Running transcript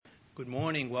Good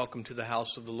morning. Welcome to the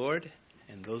house of the Lord.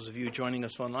 And those of you joining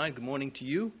us online, good morning to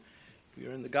you. We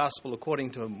are in the Gospel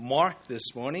according to Mark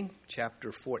this morning,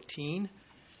 chapter 14.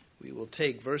 We will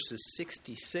take verses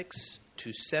 66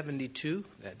 to 72.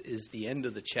 That is the end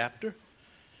of the chapter.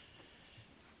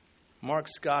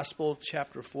 Mark's Gospel,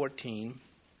 chapter 14.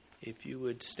 If you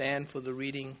would stand for the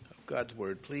reading of God's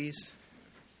Word, please.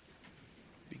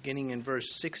 Beginning in verse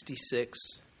 66.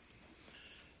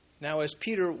 Now, as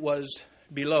Peter was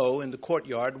below in the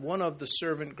courtyard, one of the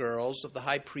servant girls of the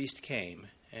high priest came,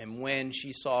 and when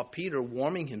she saw Peter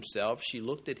warming himself, she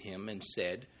looked at him and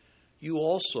said, "You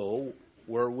also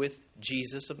were with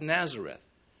Jesus of Nazareth."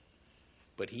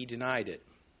 But he denied it,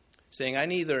 saying, "I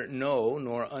neither know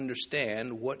nor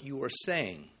understand what you are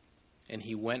saying." And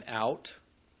he went out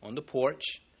on the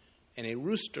porch, and a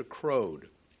rooster crowed.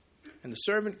 And the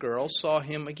servant girl saw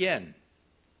him again,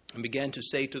 and began to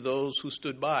say to those who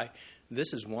stood by,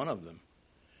 "This is one of them."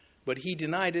 But he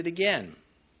denied it again.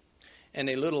 And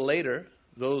a little later,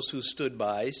 those who stood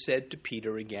by said to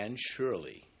Peter again,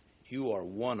 "Surely you are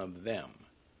one of them,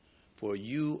 for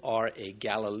you are a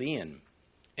Galilean,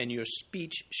 and your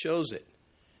speech shows it."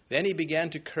 Then he began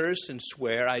to curse and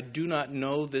swear, "I do not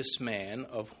know this man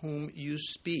of whom you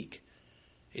speak."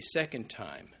 A second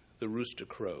time, the rooster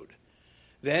crowed.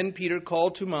 Then Peter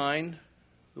called to mind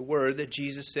the word that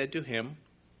Jesus said to him,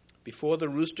 "Before the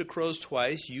rooster crows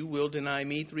twice, you will deny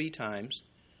me 3 times.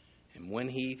 And when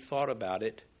he thought about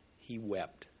it, he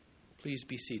wept. Please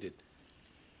be seated.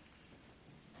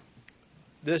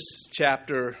 This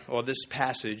chapter, or this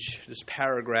passage, this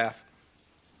paragraph,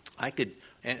 a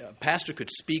pastor could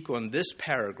speak on this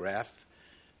paragraph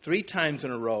 3 times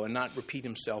in a row and not repeat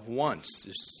himself once.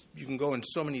 You can go in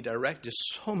so many directions,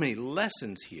 so many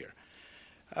lessons here.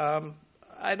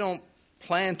 I don't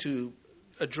plan to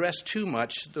address too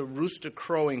much the rooster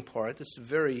crowing part. This is a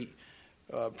very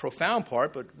profound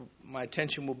part, but my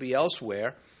attention will be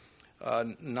elsewhere,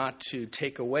 not to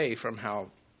take away from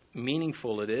how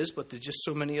meaningful it is, but there's just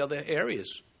so many other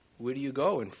areas. Where do you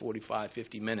go in 45,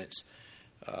 50 minutes?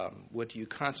 What do you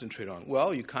concentrate on?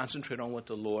 Well, you concentrate on what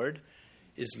the Lord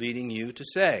is leading you to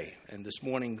say. And this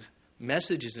morning's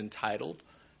message is entitled,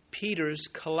 Peter's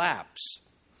Collapse.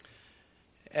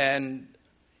 And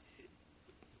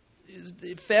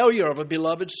the failure of a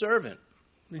beloved servant.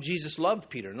 Jesus loved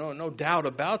Peter, no doubt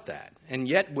about that. And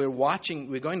yet we're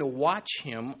going to watch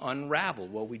him unravel.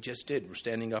 Well, we just did. We're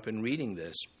standing up and reading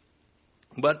this.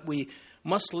 But we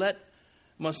must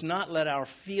not let our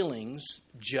feelings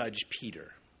judge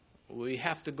Peter. We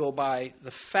have to go by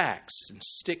the facts and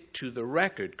stick to the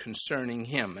record concerning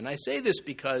him. And I say this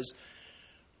because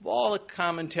of all the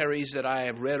commentaries that I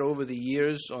have read over the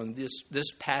years on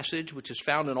this passage, which is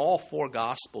found in all 4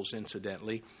 Gospels,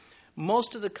 incidentally,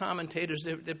 most of the commentators,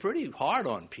 they're pretty hard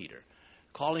on Peter,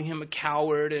 calling him a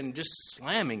coward and just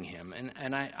slamming him.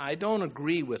 And I don't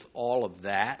agree with all of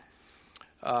that.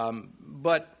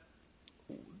 But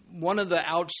one of the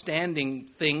outstanding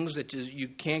things that you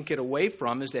can't get away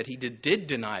from is that he did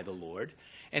deny the Lord.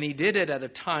 And he did it at a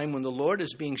time when the Lord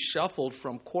is being shuffled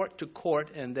from court to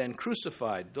court and then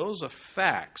crucified. Those are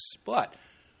facts. But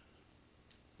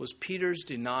was Peter's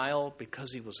denial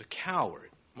because he was a coward?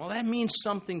 Well, that means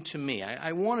something to me.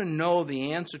 I want to know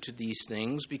the answer to these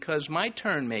things because my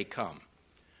turn may come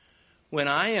when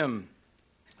I am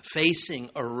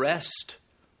facing arrest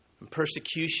and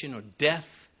persecution or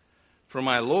death for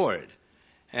my Lord.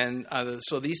 And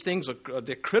so these things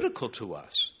they're critical to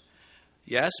us.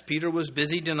 Yes, Peter was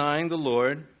busy denying the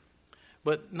Lord,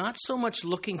 but not so much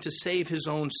looking to save his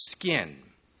own skin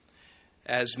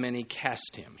as many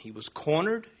cast him. He was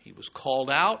cornered, he was called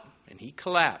out, and he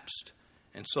collapsed.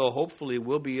 And so hopefully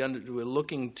we're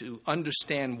looking to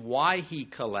understand why he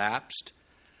collapsed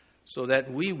so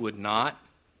that we would not,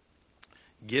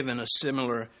 given a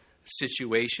similar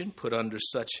situation, put under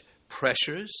such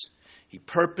pressures. He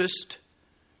purposed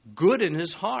good in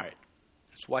his heart.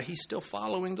 That's why he's still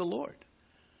following the Lord.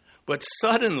 But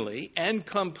suddenly and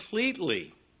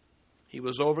completely, he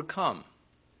was overcome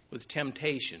with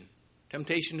temptation.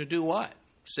 Temptation to do what?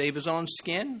 Save his own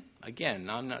skin? Again,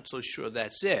 I'm not so sure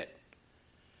that's it.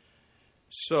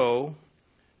 So,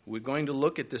 we're going to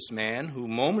look at this man who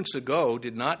moments ago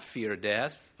did not fear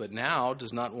death, but now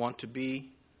does not want to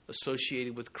be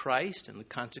associated with Christ and the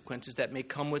consequences that may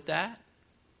come with that.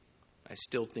 I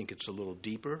still think it's a little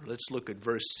deeper. Let's look at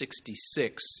verse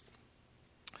 66.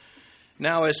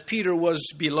 Now, as Peter was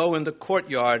below in the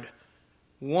courtyard,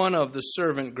 one of the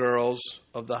servant girls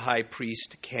of the high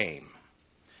priest came.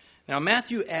 Now,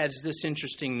 Matthew adds this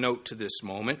interesting note to this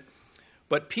moment.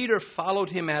 But Peter followed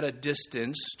him at a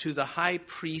distance to the high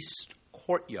priest's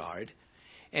courtyard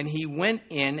And he went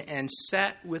in and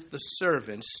sat with the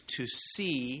servants to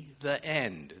see the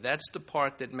end. That's the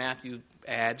part that Matthew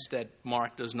adds that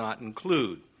Mark does not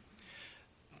include.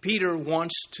 Peter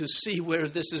wants to see where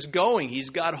this is going.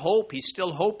 He's got hope. He's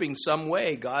still hoping some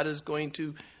way God is going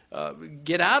to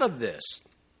get out of this.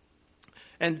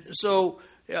 And so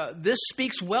this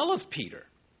speaks well of Peter.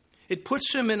 It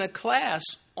puts him in a class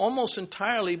almost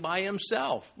entirely by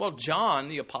himself. Well, John,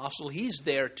 the apostle, he's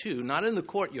there too. Not in the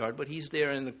courtyard, but he's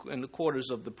there in the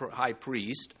quarters of the high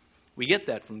priest. We get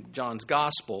that from John's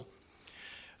gospel.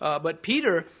 But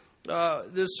Peter,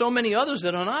 there's so many others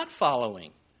that are not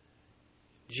following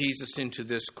Jesus into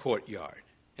this courtyard.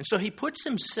 And so he puts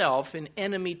himself in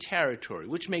enemy territory,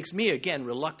 which makes me, again,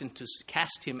 reluctant to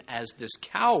cast him as this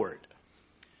coward.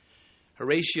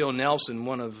 Horatio Nelson,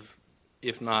 one of,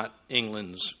 if not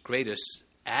England's greatest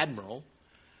admiral,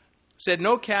 said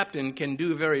no captain can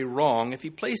do very wrong if he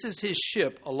places his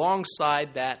ship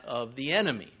alongside that of the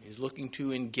enemy. He's looking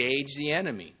to engage the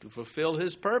enemy, to fulfill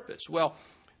his purpose. Well,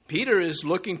 Peter is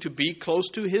looking to be close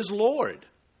to his Lord.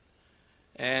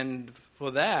 And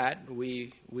for that,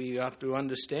 we have to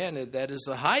understand that is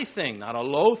a high thing, not a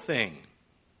low thing.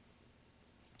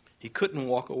 He couldn't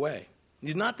walk away.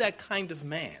 He's not that kind of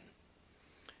man.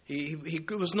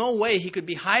 There was no way he could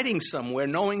be hiding somewhere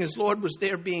knowing his Lord was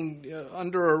there being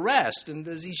under arrest and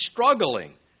as he's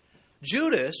struggling.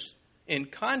 Judas, in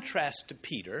contrast to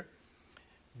Peter,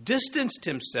 distanced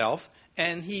himself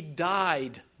and he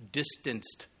died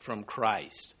distanced from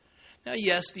Christ. Now,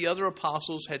 yes, the other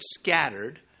apostles had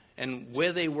scattered, and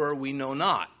where they were we know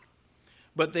not.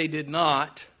 But they did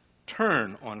not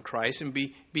turn on Christ and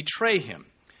betray him.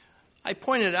 I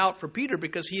pointed out for Peter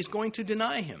because he's going to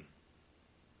deny him,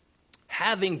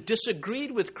 having disagreed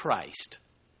with Christ.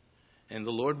 And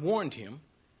the Lord warned him,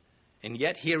 and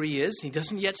yet here he is. He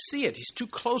doesn't yet see it. He's too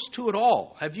close to it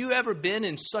all. Have you ever been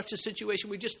in such a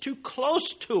situation where you're just too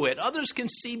close to it? Others can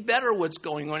see better what's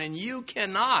going on, and you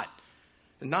cannot.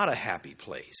 Not a happy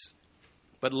place.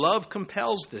 But love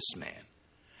compels this man,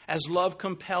 as love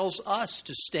compels us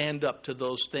to stand up to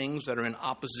those things that are in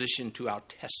opposition to our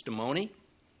testimony.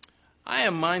 I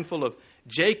am mindful of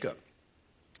Jacob.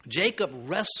 Jacob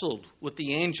wrestled with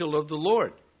the angel of the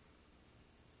Lord.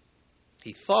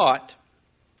 He thought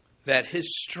that his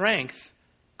strength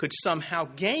could somehow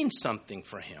gain something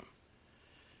for him.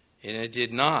 And it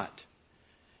did not.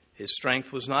 His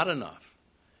strength was not enough.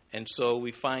 And so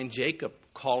we find Jacob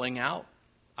calling out,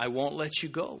 I won't let you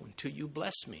go until you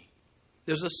bless me.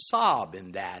 There's a sob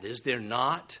in that, is there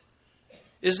not?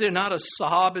 Is there not a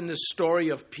sob in the story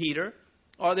of Peter?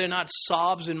 Are there not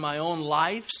sobs in my own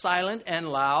life, silent and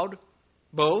loud?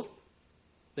 Both.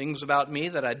 Things about me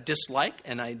that I dislike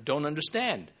and I don't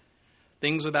understand.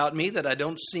 Things about me that I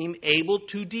don't seem able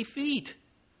to defeat.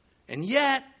 And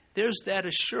yet, there's that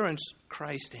assurance,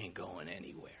 Christ ain't going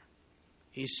anywhere.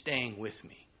 He's staying with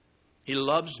me. He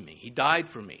loves me. He died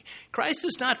for me. Christ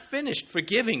is not finished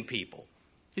forgiving people.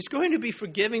 He's going to be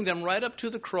forgiving them right up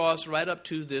to the cross, right up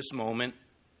to this moment.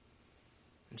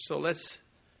 And so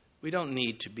we don't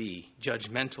need to be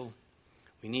judgmental.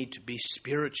 We need to be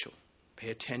spiritual. Pay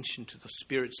attention to the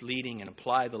Spirit's leading and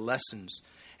apply the lessons.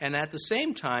 And at the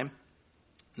same time,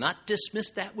 not dismiss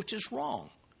that which is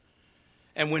wrong.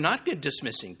 And we're not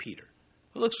dismissing Peter.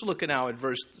 Let's look now at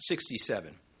verse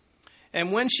 67.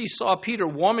 And when she saw Peter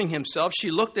warming himself,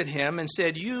 she looked at him and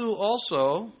said, you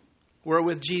also were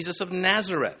with Jesus of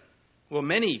Nazareth. Well,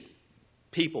 many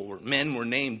men were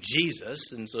named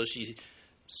Jesus, and so she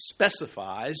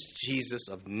specifies Jesus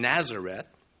of Nazareth.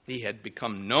 He had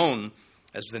become known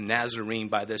as the Nazarene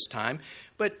by this time.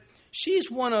 But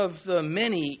she's one of the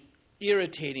many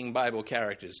irritating Bible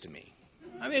characters to me.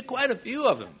 I mean, quite a few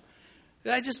of them.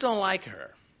 I just don't like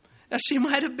her. Now, she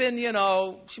might have been,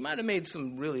 she might have made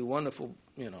some really wonderful,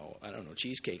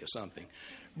 cheesecake or something.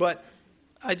 But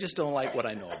I just don't like what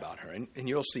I know about her, and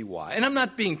you'll see why. And I'm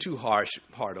not being too hard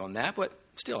on that, but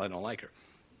still I don't like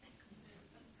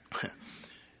her.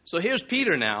 So here's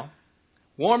Peter now,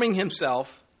 warming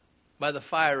himself by the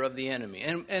fire of the enemy.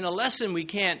 And a lesson we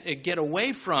can't get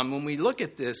away from when we look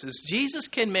at this is Jesus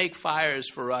can make fires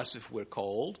for us if we're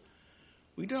cold.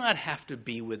 We do not have to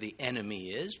be where the enemy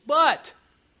is, but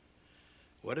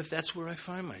what if that's where I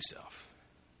find myself?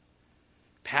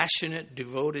 Passionate,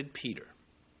 devoted Peter.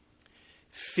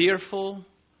 Fearful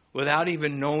without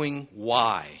even knowing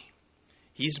why.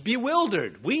 He's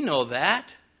bewildered. We know that.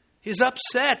 He's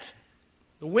upset.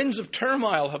 The winds of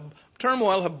turmoil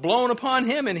have blown upon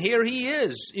him, and here he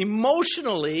is.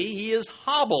 Emotionally, he is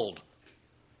hobbled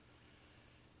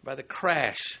by the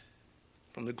crash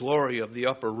from the glory of the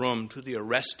upper room to the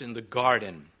arrest in the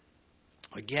garden.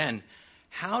 Again,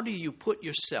 How do you put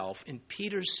yourself in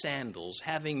Peter's sandals,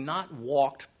 having not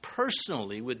walked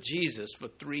personally with Jesus for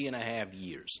 3.5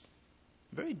 years?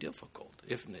 Very difficult,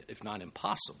 if not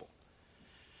impossible.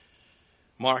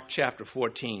 Mark chapter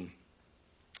 14,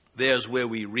 there's where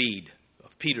we read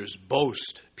of Peter's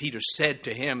boast. Peter said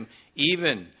to him,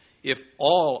 even if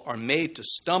all are made to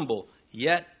stumble,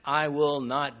 yet I will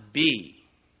not be.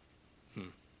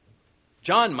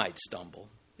 John might stumble,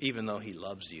 even though he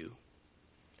loves you.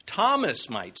 Thomas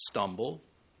might stumble.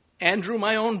 Andrew,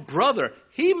 my own brother,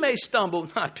 he may stumble,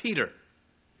 not Peter.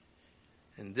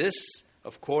 And this,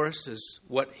 of course, is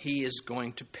what he is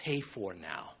going to pay for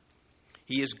now.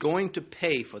 He is going to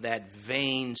pay for that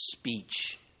vain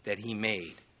speech that he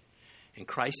made. And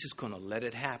Christ is going to let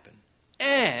it happen.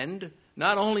 And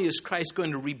not only is Christ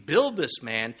going to rebuild this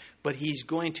man, but he's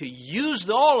going to use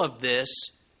all of this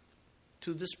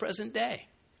to this present day.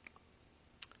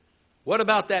 What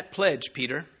about that pledge,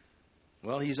 Peter?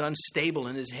 Well, he's unstable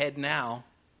in his head now.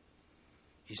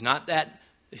 He's not that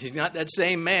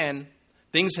same man.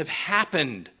 Things have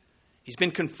happened. He's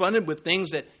been confronted with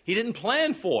things that he didn't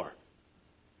plan for.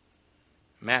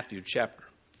 Matthew chapter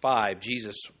 5,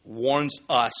 Jesus warns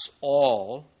us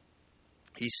all.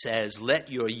 He says,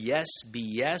 let your yes be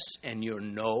yes and your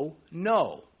no,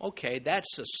 no. Okay,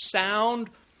 that's a sound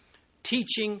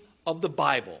teaching of the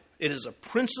Bible. It is a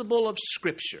principle of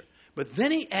Scripture. But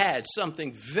then he adds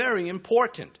something very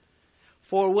important.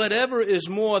 For whatever is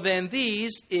more than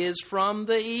these is from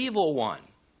the evil one.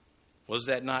 Was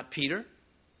that not Peter?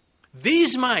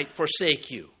 These might forsake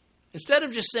you. Instead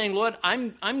of just saying, Lord,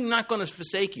 I'm not going to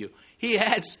forsake you, he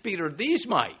adds, Peter, these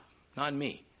might, not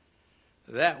me.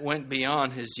 That went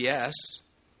beyond his yes,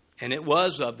 and it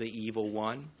was of the evil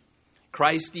one.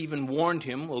 Christ even warned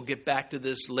him, we'll get back to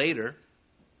this later,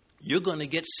 you're going to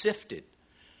get sifted.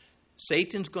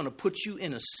 Satan's going to put you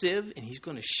in a sieve, and he's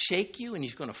going to shake you, and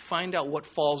he's going to find out what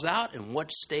falls out and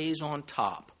what stays on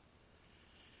top.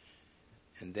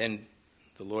 And then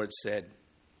the Lord said,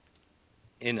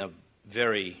 in a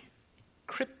very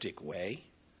cryptic way,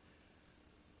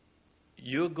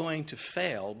 you're going to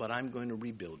fail, but I'm going to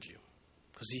rebuild you.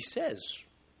 Because he says,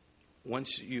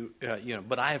 once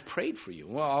but I have prayed for you.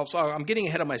 Well, I'm getting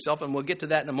ahead of myself, and we'll get to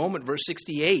that in a moment. Verse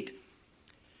 68.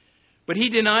 But he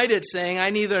denied it, saying, I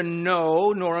neither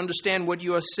know nor understand what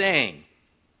you are saying.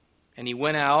 And he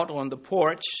went out on the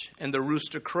porch, and the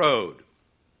rooster crowed.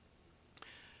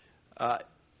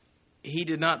 He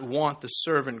did not want the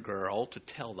servant girl to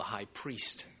tell the high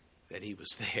priest that he was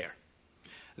there.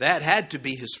 That had to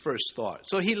be his first thought.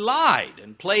 So he lied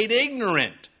and played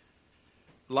ignorant.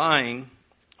 Lying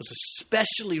was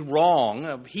especially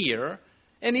wrong here,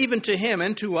 and even to him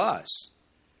and to us.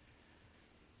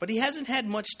 But he hasn't had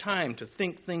much time to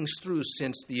think things through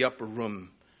since the upper room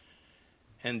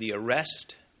and the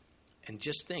arrest. And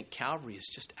just think, Calvary is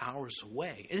just hours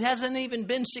away. It hasn't even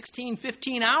been 16,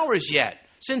 15 hours yet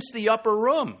since the upper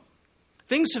room.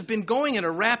 Things have been going at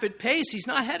a rapid pace. He's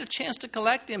not had a chance to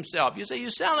collect himself. You say, you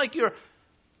sound like you're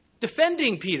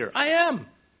defending Peter. I am.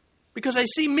 Because I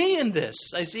see me in this.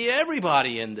 I see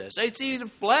everybody in this. I see the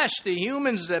flesh, the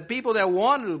humans, the people that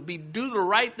want to do the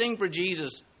right thing for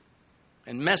Jesus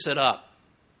and mess it up.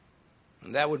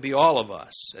 And that would be all of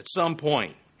us at some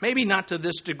point. Maybe not to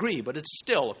this degree, but it's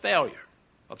still a failure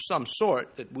of some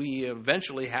sort that we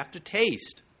eventually have to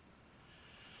taste.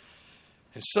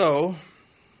 And so,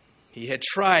 he had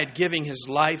tried giving his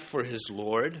life for his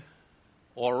Lord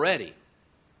already,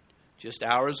 just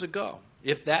hours ago,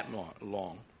 if that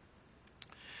long.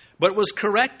 But was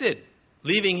corrected,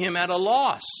 leaving him at a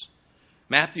loss.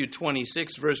 Matthew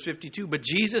 26, verse 52, but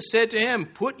Jesus said to him,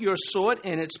 put your sword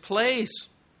in its place,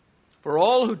 for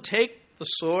all who take the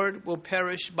sword will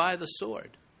perish by the sword.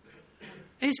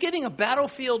 He's getting a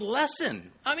battlefield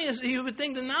lesson. I mean, you would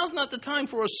think that now's not the time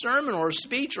for a sermon or a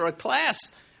speech or a class.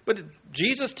 But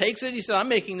Jesus takes it, he said, I'm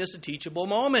making this a teachable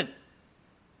moment.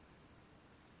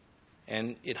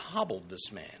 And it hobbled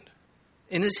this man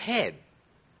in his head.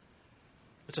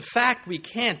 It's a fact we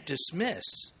can't dismiss.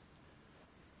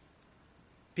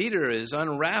 Peter is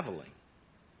unraveling.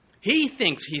 He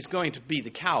thinks he's going to be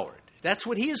the coward. That's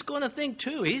what he is going to think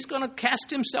too. He's going to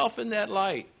cast himself in that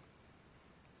light.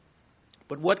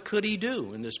 But what could he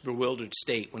do in this bewildered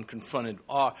state when confronted?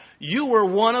 You were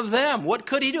one of them. What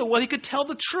could he do? Well, he could tell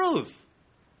the truth.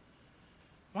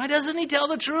 Why doesn't he tell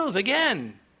the truth?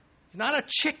 Again, he's not a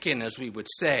chicken, as we would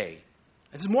say.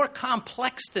 It's more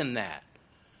complex than that.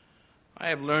 I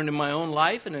have learned in my own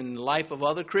life and in the life of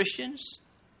other Christians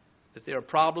that there are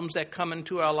problems that come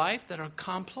into our life that are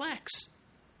complex.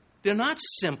 They're not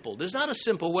simple. There's not a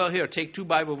simple, well, here, take 2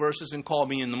 Bible verses and call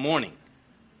me in the morning.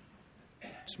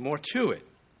 There's more to it.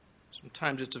 There's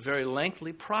Sometimes it's a very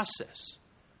lengthy process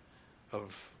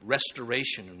of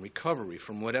restoration and recovery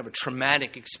from whatever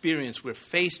traumatic experience we're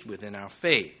faced with in our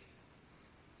faith.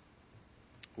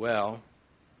 Well,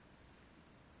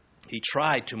 he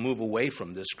tried to move away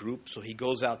from this group, so he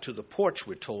goes out to the porch,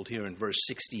 we're told here in verse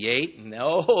 68. And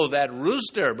that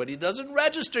rooster, but he doesn't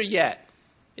register yet.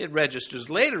 It registers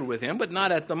later with him, but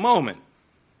not at the moment.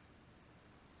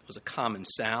 It was a common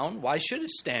sound. Why should it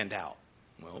stand out?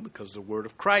 Well, because of the word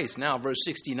of Christ. Now, verse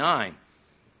 69.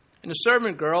 And the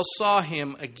servant girl saw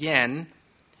him again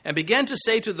and began to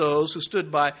say to those who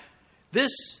stood by,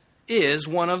 "This is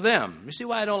one of them." You see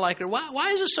why I don't like her?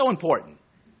 Why is it so important?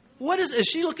 Is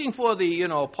she looking for the,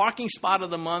 parking spot of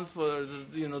the month, or,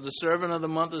 the servant of the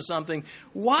month or something?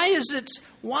 Why?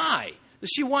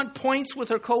 Does she want points with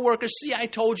her coworkers? See, I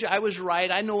told you I was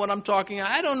right. I know what I'm talking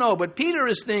about. I don't know, but Peter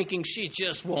is thinking she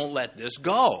just won't let this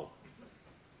go.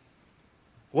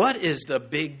 What is the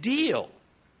big deal?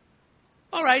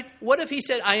 All right, what if he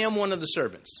said, "I am one of the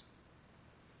servants"?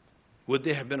 Would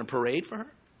there have been a parade for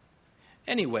her?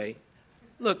 Anyway,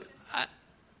 look,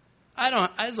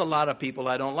 there's a lot of people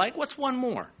I don't like. What's one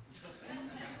more?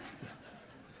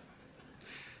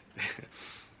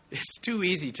 It's too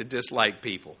easy to dislike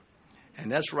people.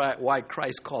 And that's right, why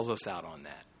Christ calls us out on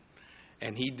that.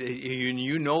 And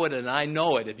you know it and I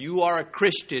know it. If you are a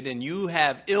Christian and you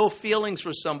have ill feelings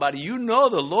for somebody, you know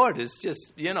the Lord is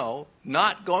just,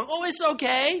 not going, "Oh, it's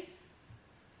okay."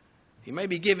 He may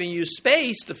be giving you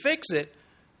space to fix it,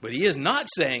 but he is not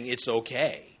saying it's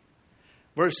okay.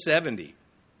 Verse 70.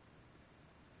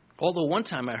 Although one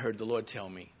time I heard the Lord tell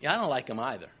me, I don't like him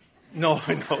either. No,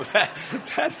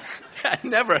 that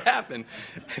never happened.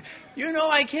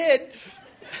 I kid.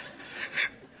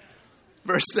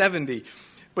 Verse 70.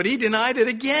 But he denied it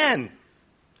again.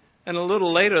 And a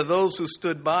little later, those who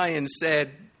stood by and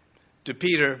said to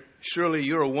Peter, "Surely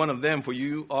you're one of them, for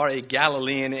you are a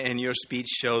Galilean, and your speech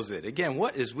shows it." Again,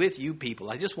 what is with you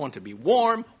people? I just want to be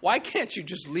warm. Why can't you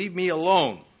just leave me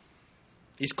alone?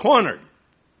 He's cornered.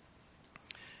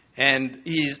 And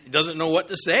he doesn't know what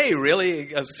to say, really,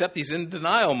 except he's in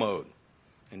denial mode.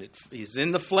 And he's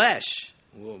in the flesh.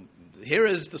 Well, here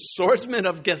is the swordsman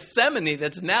of Gethsemane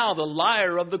that's now the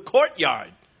liar of the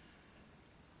courtyard.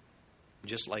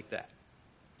 Just like that.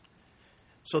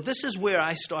 So this is where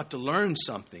I start to learn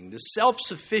something. The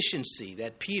self-sufficiency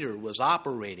that Peter was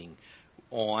operating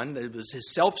on, it was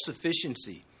his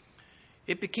self-sufficiency.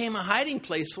 It became a hiding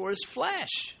place for his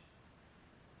flesh.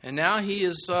 And now he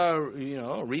is,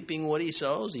 reaping what he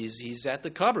sows. He's at the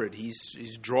cupboard.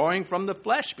 He's drawing from the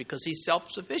flesh because he's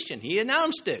self-sufficient. He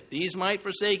announced it. "These might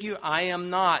forsake you. I am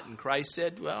not." And Christ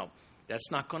said, well, that's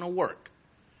not going to work.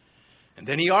 And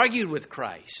then he argued with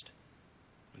Christ.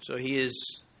 And so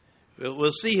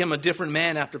we'll see him a different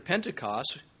man after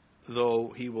Pentecost, though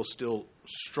he will still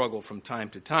struggle from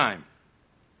time to time.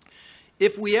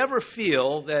 If we ever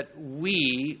feel that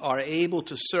we are able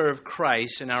to serve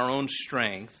Christ in our own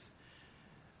strength,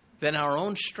 then our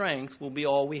own strength will be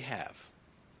all we have.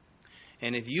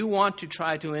 And if you want to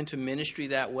try to enter ministry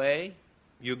that way,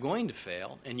 you're going to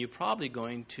fail, and you're probably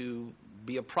going to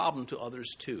be a problem to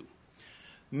others too.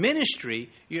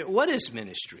 Ministry, what is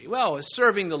ministry? Well, it's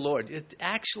serving the Lord. It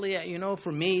actually,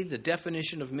 for me, the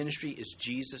definition of ministry is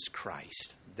Jesus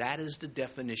Christ. That is the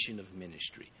definition of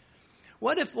ministry.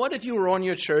 What if you were on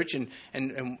your church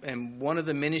and one of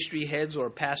the ministry heads or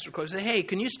a pastor calls, say, "Hey,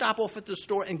 can you stop off at the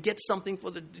store and get something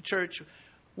for the church?"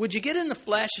 Would you get in the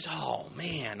flesh and say, "Oh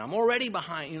man, I'm already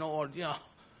behind," or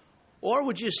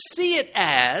would you see it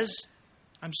as,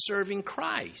 "I'm serving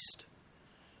Christ"?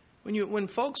 When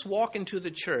folks walk into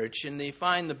the church and they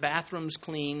find the bathrooms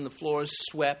clean, the floors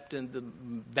swept, and the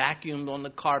vacuumed on the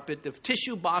carpet, the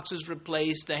tissue boxes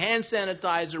replaced, the hand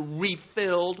sanitizer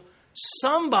refilled,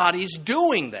 somebody's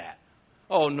doing that.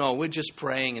 "Oh no, we're just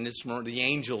praying and the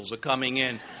angels are coming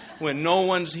in when no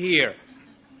one's here."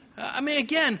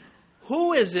 Again,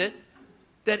 who is it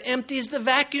that empties the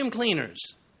vacuum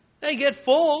cleaners? They get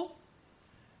full.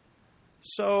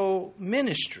 So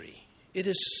ministry, it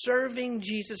is serving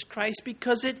Jesus Christ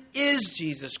because it is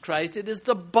Jesus Christ. It is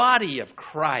the body of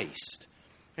Christ.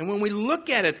 And when we look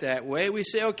at it that way, we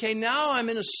say, okay, now I'm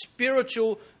in a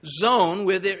spiritual zone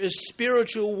where there is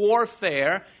spiritual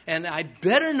warfare, and I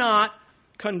better not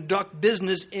conduct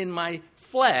business in my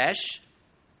flesh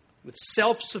with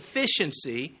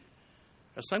self-sufficiency,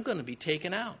 or else I'm going to be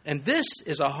taken out. And this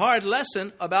is a hard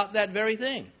lesson about that very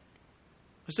thing.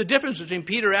 It's the difference between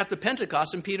Peter after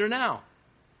Pentecost and Peter now.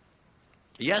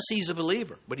 Yes, he's a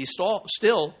believer, but he's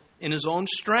still in his own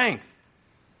strength.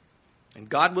 And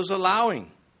God was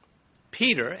allowing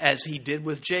Peter, as he did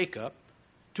with Jacob,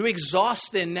 to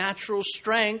exhaust their natural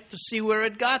strength to see where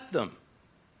it got them.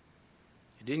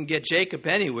 It didn't get Jacob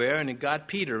anywhere, and it got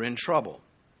Peter in trouble.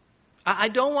 I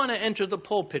don't want to enter the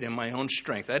pulpit in my own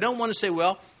strength. I don't want to say,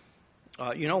 well,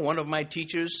 one of my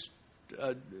teachers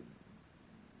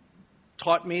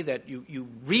taught me that you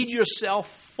read yourself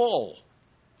full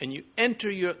and you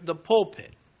enter the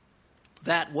pulpit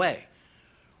that way.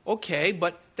 Okay,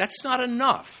 but that's not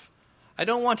enough. I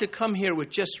don't want to come here with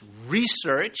just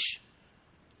research.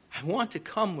 I want to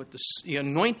come with the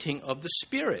anointing of the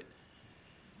Spirit.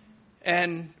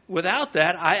 And without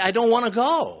that, I don't want to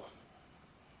go.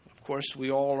 Of course,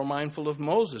 we all are mindful of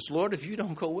Moses. Lord, if you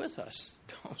don't go with us,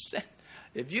 don't send.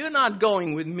 If you're not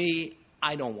going with me,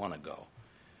 I don't want to go.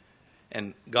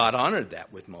 And God honored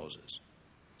that with Moses.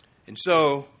 And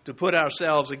so, to put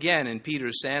ourselves again in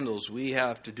Peter's sandals, we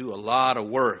have to do a lot of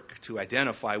work to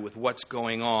identify with what's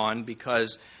going on,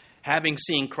 because having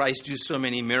seen Christ do so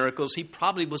many miracles, he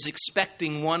probably was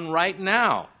expecting one right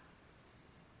now.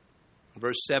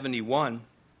 Verse 71,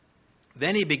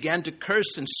 then he began to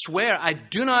curse and swear, I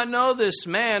do not know this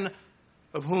man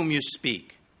of whom you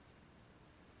speak.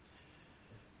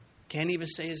 Can't even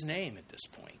say his name at this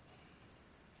point.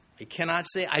 He cannot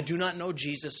say, I do not know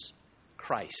Jesus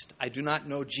Christ. I do not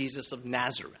know Jesus of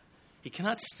Nazareth. He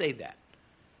cannot say that.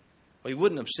 Well, he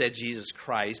wouldn't have said Jesus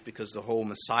Christ because the whole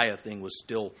Messiah thing was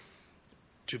still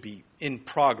to be in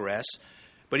progress.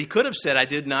 But he could have said, I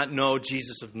did not know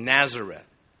Jesus of Nazareth.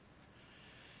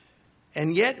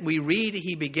 And yet we read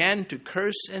he began to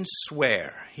curse and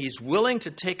swear. He's willing to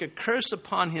take a curse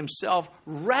upon himself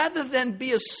rather than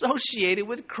be associated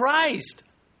with Christ.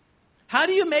 How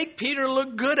do you make Peter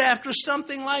look good after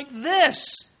something like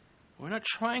this? We're not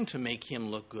trying to make him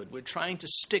look good. We're trying to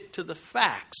stick to the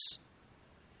facts.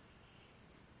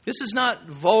 This is not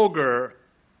vulgar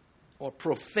or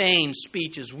profane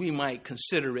speech as we might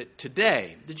consider it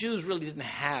today. The Jews really didn't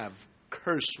have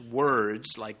curse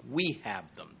words like we have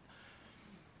them.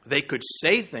 They could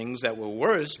say things that were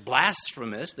worse,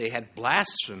 blasphemous. They had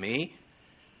blasphemy.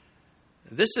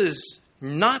 This is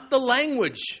not the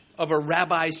language of a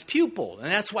rabbi's pupil.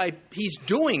 And that's why he's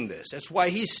doing this. That's why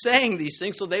he's saying these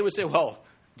things. So they would say, well,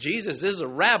 Jesus is a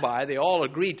rabbi. They all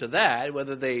agreed to that.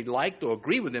 Whether they liked or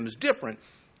agreed with him is a different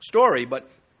story. But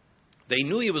they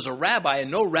knew he was a rabbi, and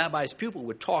no rabbi's pupil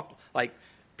would talk like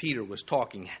Peter was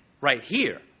talking right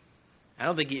here. I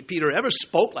don't think Peter ever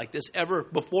spoke like this ever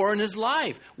before in his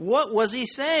life. What was he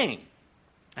saying?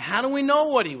 How do we know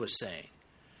what he was saying?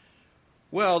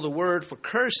 Well, the word for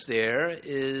curse there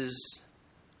is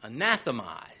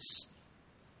anathemize.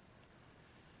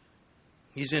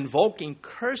 He's invoking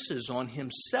curses on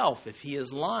himself if he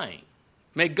is lying.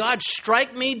 May God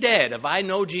strike me dead if I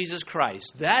know Jesus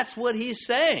Christ. That's what he's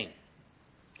saying.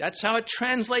 That's how it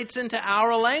translates into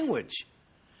our language.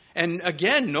 And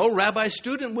again, no rabbi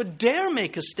student would dare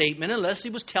make a statement unless he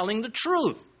was telling the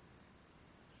truth.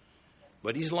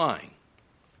 But he's lying.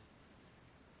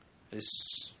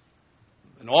 It's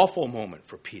an awful moment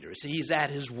for Peter. He's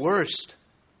at his worst.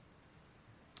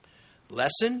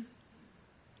 Lesson: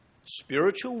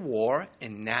 spiritual war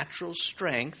and natural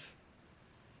strength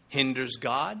hinders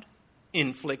God,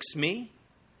 inflicts me,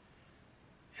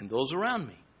 and those around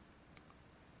me.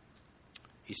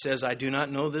 He says, I do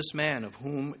not know this man of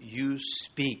whom you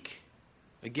speak.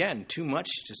 Again, too much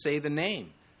to say the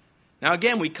name. Now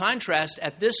again, we contrast,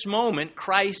 at this moment,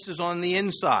 Christ is on the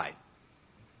inside,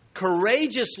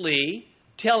 courageously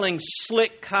telling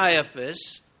slick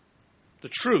Caiaphas the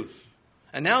truth,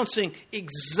 announcing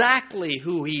exactly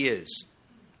who he is.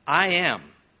 I am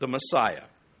the Messiah.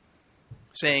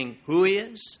 Saying who he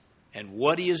is and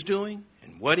what he is doing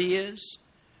and what he is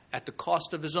at the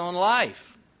cost of his own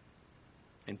life.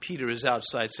 And Peter is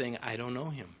outside saying, I don't know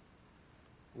him.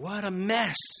 What a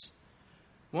mess.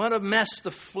 What a mess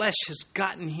the flesh has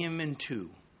gotten him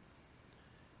into.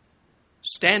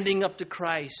 Standing up to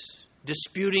Christ,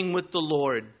 disputing with the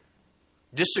Lord,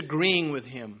 disagreeing with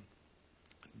him,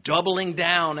 doubling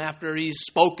down after he's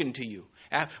spoken to you.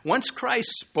 Once Christ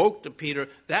spoke to Peter,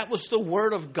 that was the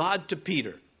word of God to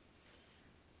Peter.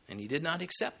 And he did not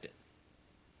accept it.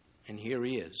 And here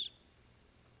he is.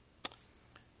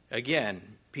 Again,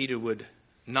 Peter would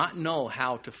not know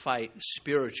how to fight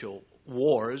spiritual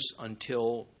wars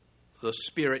until the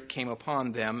Spirit came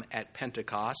upon them at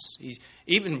Pentecost.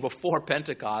 Even before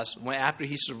Pentecost, after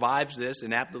he survives this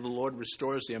and after the Lord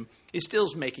restores him, he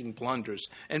still's making blunders.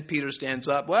 And Peter stands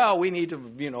up, well, we need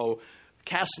to,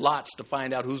 cast lots to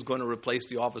find out who's going to replace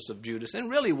the office of Judas. And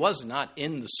really was not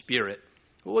in the Spirit.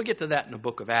 But we'll get to that in the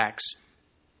book of Acts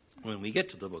when we get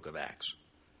to the book of Acts.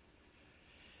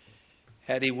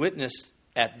 Had he witnessed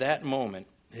at that moment,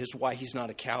 here's why he's not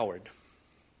a coward.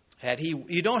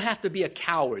 You don't have to be a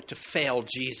coward to fail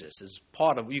Jesus as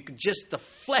part of the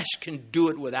flesh can do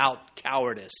it without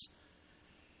cowardice.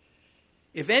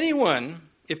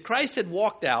 If Christ had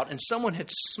walked out and someone had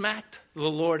smacked the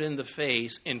Lord in the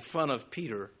face in front of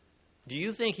Peter, do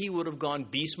you think he would have gone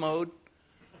beast mode?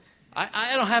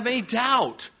 I don't have any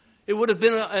doubt. It would have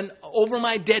been an over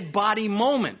my dead body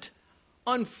moment.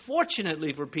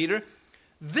 Unfortunately for Peter,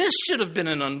 this should have been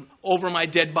an over my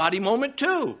dead body moment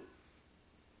too.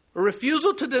 A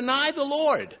refusal to deny the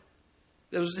Lord.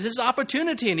 It was his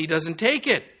opportunity and he doesn't take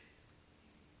it.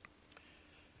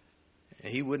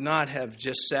 He would not have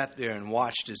just sat there and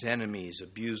watched his enemies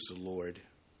abuse the Lord.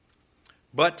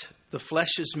 But the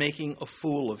flesh is making a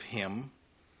fool of him.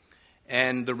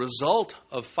 And the result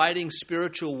of fighting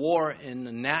spiritual war in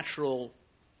the natural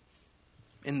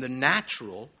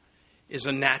is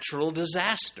a natural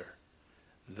disaster.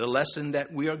 The lesson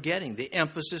that we are getting, the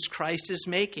emphasis Christ is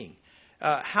making.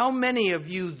 How many of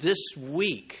you this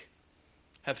week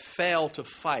have failed to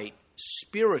fight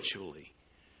spiritually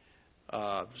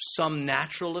some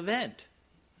natural event?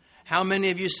 How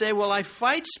many of you say, well, I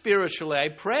fight spiritually, I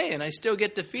pray, and I still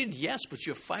get defeated? Yes, but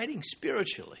you're fighting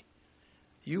spiritually.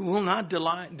 You will not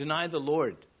deny the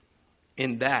Lord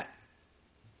in that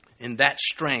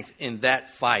strength, in that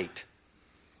fight.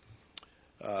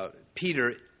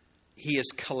 Peter, he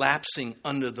is collapsing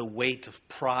under the weight of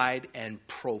pride and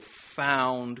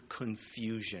profound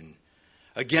confusion.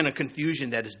 Again, a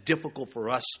confusion that is difficult for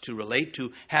us to relate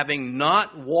to, having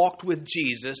not walked with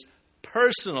Jesus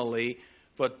personally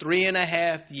for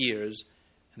 3.5 years,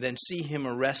 then see him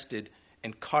arrested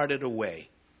and carted away.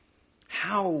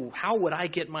 How would I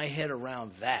get my head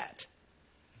around that?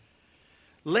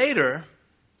 Later,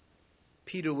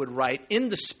 Peter would write, in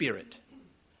the Spirit,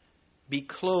 be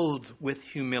clothed with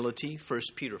humility, 1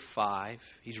 Peter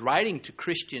 5. He's writing to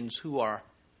Christians who are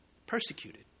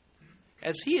persecuted,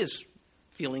 as he is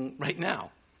feeling right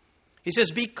now. He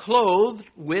says, be clothed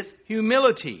with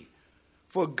humility,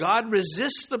 for God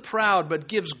resists the proud but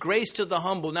gives grace to the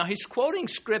humble. Now, he's quoting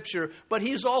Scripture, but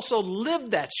he's also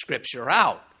lived that Scripture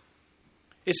out.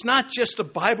 It's not just a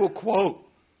Bible quote.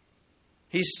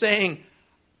 He's saying,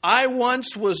 I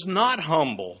once was not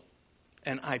humble,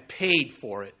 and I paid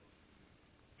for it.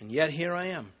 And yet here I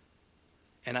am.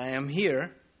 And I am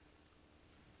here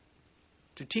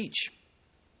to teach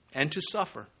and to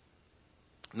suffer,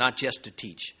 not just to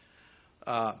teach.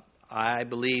 I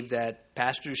believe that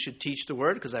pastors should teach the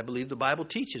Word because I believe the Bible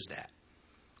teaches that.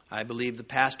 I believe the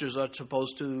pastors are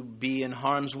supposed to be in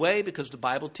harm's way because the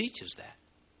Bible teaches that.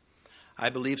 I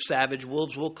believe savage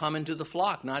wolves will come into the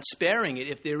flock, not sparing it,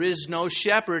 if there is no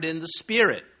shepherd in the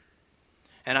Spirit.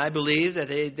 And I believe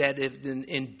that if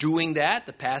in doing that,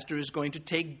 the pastor is going to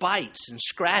take bites and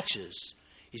scratches.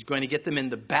 He's going to get them in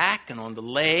the back and on the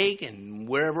leg and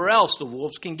wherever else the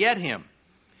wolves can get him.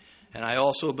 And I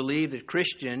also believe that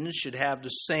Christians should have the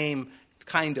same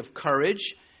kind of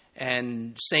courage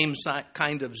and same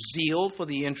kind of zeal for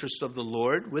the interest of the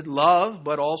Lord, with love,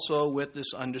 but also with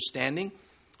this understanding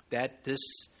that this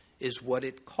is what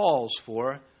it calls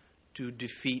for to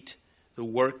defeat the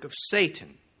work of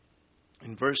Satan.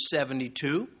 In verse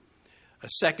 72, a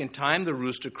second time the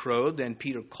rooster crowed. Then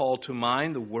Peter called to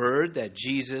mind the word that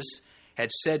Jesus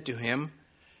had said to him,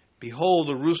 behold,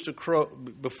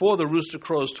 before the rooster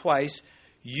crows twice,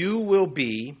 you will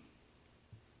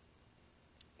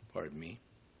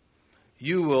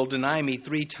deny me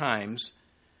 3 times.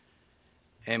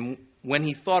 And when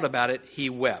he thought about it, he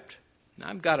wept. Now,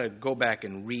 I've got to go back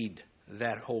and read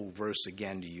that whole verse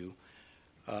again to you.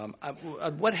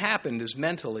 What happened is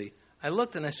mentally, I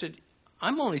looked and I said,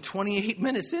 I'm only 28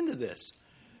 minutes into this.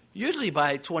 Usually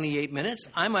by 28 minutes,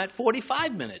 I'm at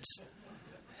 45 minutes.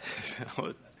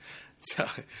 So,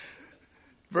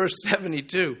 verse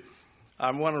 72,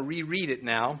 I want to reread it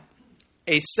now.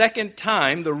 A second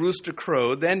time the rooster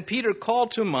crowed. Then Peter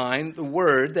called to mind the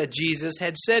word that Jesus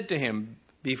had said to him,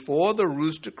 before the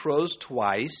rooster crows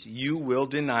twice, you will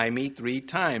deny me 3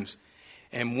 times.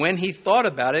 And when he thought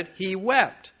about it, he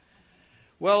wept.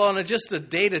 Well, on just a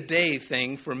day-to-day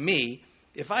thing for me,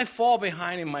 if I fall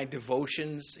behind in my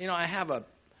devotions, I have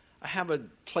a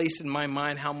place in my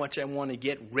mind how much I want to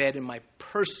get read in my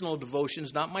personal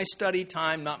devotions, not my study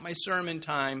time, not my sermon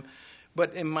time,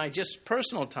 but in my just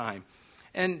personal time.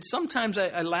 And sometimes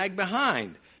I lag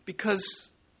behind because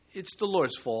it's the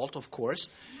Lord's fault, of course.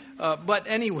 But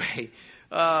anyway,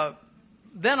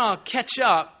 then I'll catch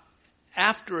up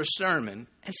after a sermon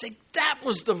and say, that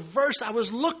was the verse I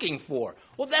was looking for.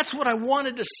 Well, that's what I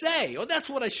wanted to say. Or that's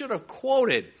what I should have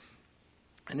quoted.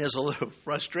 And there's a little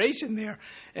frustration there.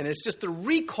 And it's just a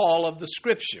recall of the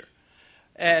Scripture.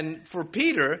 And for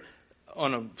Peter,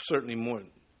 on a certainly more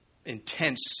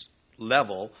intense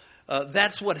level,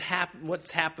 that's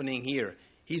what's happening here.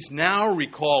 He's now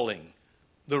recalling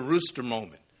the rooster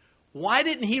moment. Why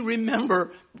didn't he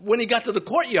remember when he got to the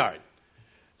courtyard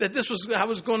that this was how it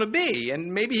was going to be?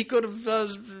 And maybe he could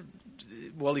have,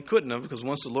 he couldn't have, because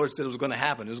once the Lord said it was going to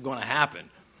happen, it was going to happen.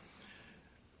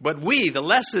 But the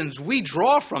lessons we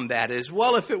draw from that is,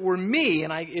 well, if it were me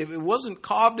and if it wasn't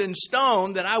carved in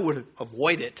stone, then I would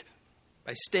avoid it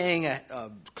by staying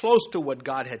close to what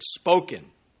God had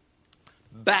spoken.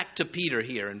 Back to Peter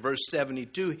here in verse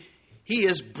 72. He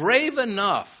is brave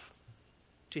enough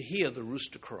to hear the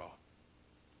rooster crow.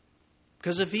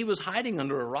 Because if he was hiding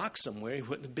under a rock somewhere, he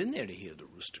wouldn't have been there to hear the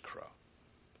rooster crow.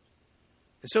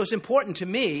 And so it's important to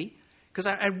me, because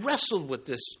I wrestled with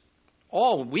this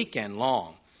all weekend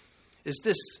long, is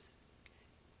this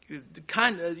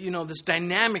this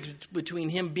dynamic between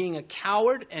him being a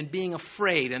coward and being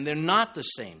afraid, and they're not the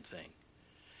same thing.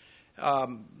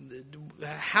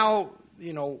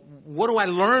 What do I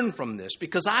learn from this?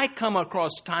 Because I come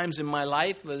across times in my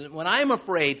life when I'm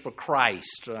afraid for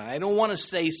Christ. I don't want to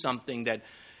say something that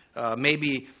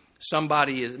maybe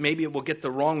it will get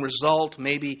the wrong result.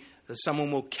 Maybe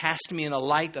someone will cast me in a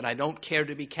light that I don't care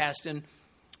to be cast in,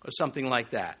 or something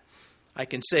like that. I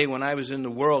can say when I was in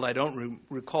the world, I don't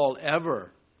recall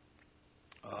ever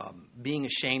being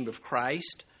ashamed of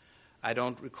Christ. I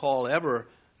don't recall ever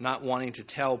not wanting to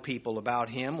tell people about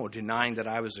him or denying that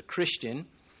I was a Christian,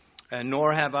 and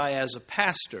nor have I as a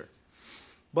pastor.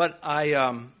 But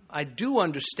I do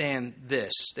understand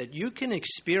this, that you can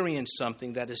experience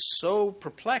something that is so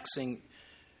perplexing,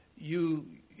 you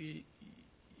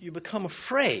become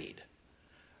afraid.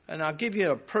 And I'll give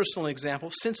you a personal example,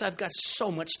 since I've got so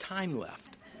much time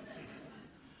left.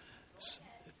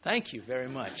 Thank you very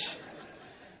much.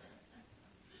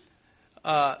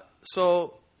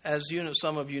 So, as you know,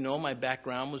 some of you know, my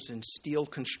background was in steel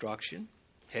construction,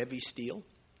 heavy steel.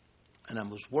 And I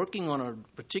was working on a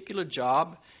particular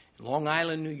job in Long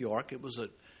Island, New York. It was a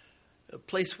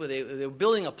place where they were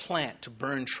building a plant to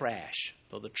burn trash.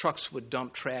 So the trucks would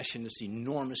dump trash in this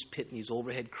enormous pit, and these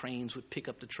overhead cranes would pick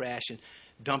up the trash and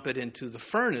dump it into the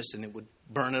furnace, and it would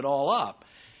burn it all up.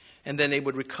 And then they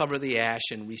would recover the ash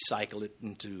and recycle it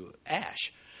into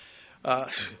ash.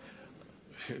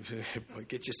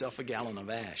 Get yourself a gallon of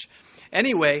ash.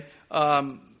 Anyway,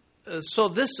 so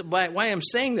this why I'm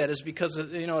saying that is because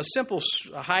a simple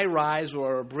high rise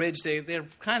or a bridge, they're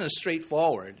kind of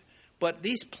straightforward. But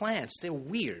these plants, they're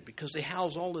weird because they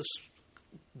house all this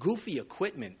goofy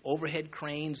equipment, overhead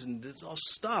cranes and this all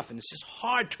stuff, and it's just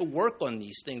hard to work on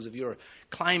these things if you're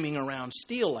climbing around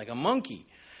steel like a monkey.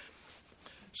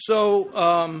 So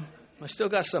I still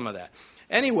got some of that.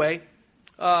 Anyway,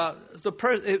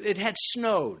 it had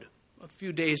snowed a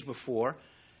few days before,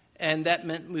 and that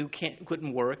meant we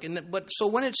couldn't work. So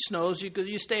when it snows,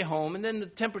 you stay home, and then the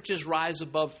temperatures rise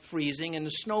above freezing, and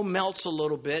the snow melts a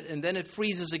little bit, and then it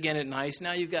freezes again at night.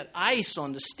 Now you've got ice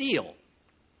on the steel.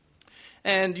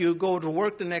 And you go to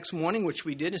work the next morning, which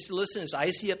we did, and said, listen, it's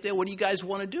icy up there. What do you guys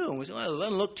want to do? And we said, well, it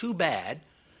doesn't look too bad.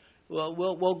 Well,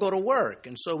 we'll go to work.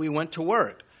 And so we went to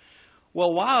work.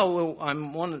 Well, while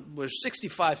we're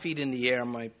 65 feet in the air,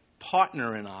 my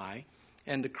partner and I,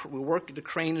 and the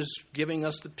crane is giving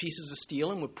us the pieces of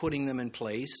steel, and we're putting them in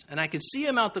place. And I could see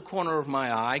him out the corner of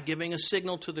my eye giving a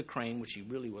signal to the crane, which he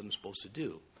really wasn't supposed to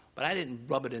do. But I didn't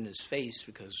rub it in his face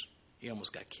because he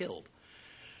almost got killed.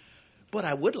 But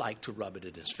I would like to rub it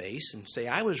in his face and say,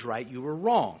 I was right, you were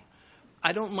wrong.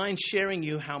 I don't mind sharing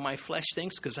you how my flesh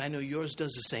thinks because I know yours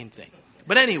does the same thing.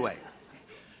 But anyway,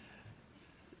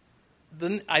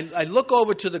 then I look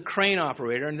over to the crane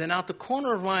operator, and then out the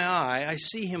corner of my eye, I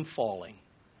see him falling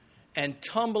and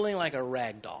tumbling like a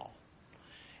rag doll.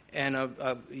 And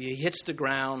he hits the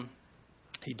ground.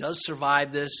 He does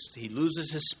survive this. He loses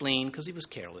his spleen because he was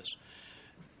careless.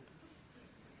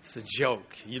 It's a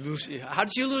joke. How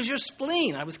did you lose your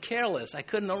spleen? I was careless. I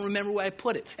don't remember where I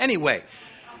put it. Anyway,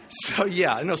 so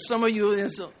yeah, I know some of you,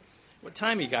 what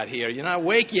time you got here? You're not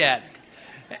awake yet.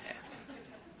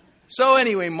 So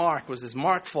anyway, Mark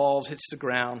falls, hits the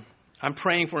ground. I'm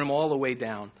praying for him all the way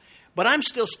down. But I'm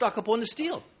still stuck up on the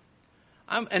steel.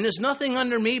 And there's nothing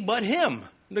under me but him,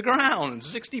 the ground,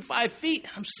 65 feet.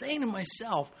 I'm saying to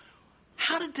myself,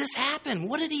 how did this happen?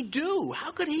 What did he do?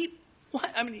 How could he... What?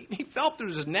 I mean, he fell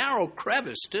through this narrow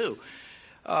crevice, too.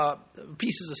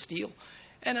 Pieces of steel.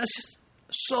 And I was just...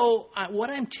 what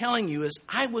I'm telling you is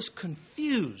I was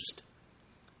confused.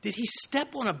 Did he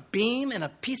step on a beam and a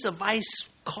piece of ice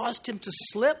caused him to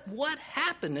slip? What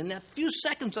happened in that few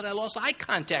seconds that I lost eye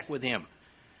contact with him?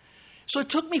 So it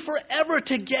took me forever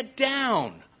to get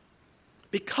down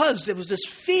because there was this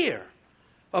fear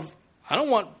I don't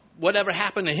want whatever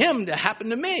happened to him to happen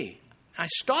to me. I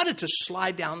started to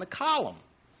slide down the column,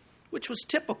 which was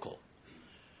typical.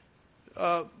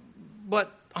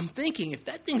 But I'm thinking, if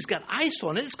that thing's got ice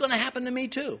on it, it's going to happen to me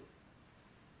too.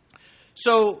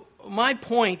 So my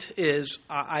point is,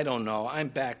 I don't know. I'm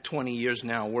back 20 years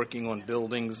now working on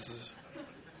buildings.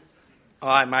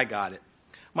 I got it.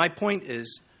 My point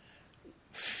is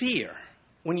fear.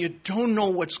 When you don't know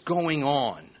what's going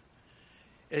on,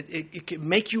 it can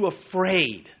make you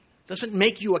afraid. It doesn't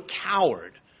make you a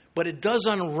coward, but it does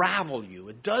unravel you.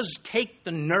 It does take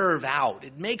the nerve out.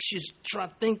 It makes you try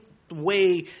to think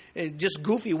way, just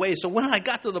goofy ways. So when I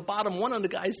got to the bottom, one of the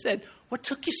guys said, "What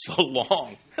took you so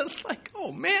long?" I was like,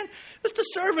 "Oh man, it's the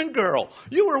servant girl.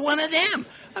 You were one of them."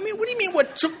 I mean, what do you mean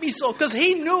what took me so? Because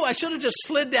he knew I should have just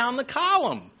slid down the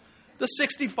column, the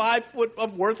 65-foot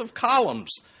of worth of columns.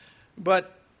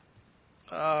 But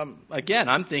again,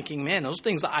 I'm thinking, man, those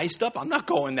things are iced up. I'm not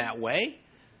going that way.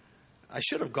 I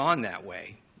should have gone that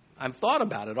way. I've thought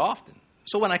about it often.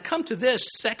 So when I come to this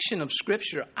section of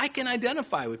Scripture, I can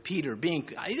identify with Peter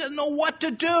he doesn't know what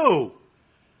to do.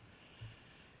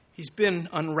 He's been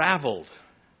unraveled.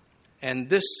 And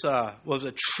this was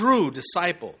a true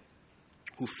disciple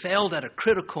who failed at a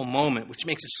critical moment, which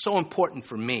makes it so important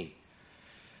for me.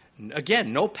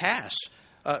 Again, no pass.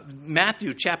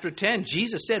 Matthew chapter 10,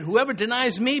 Jesus said, "Whoever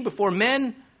denies me before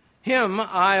men, him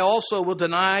I also will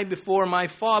deny before my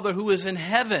Father who is in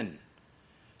heaven."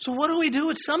 So what do we do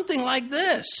with something like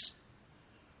this?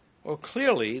 Well,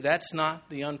 clearly, that's not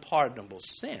the unpardonable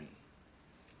sin.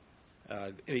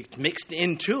 It's mixed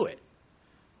into it.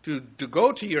 To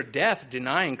go to your death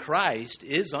denying Christ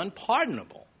is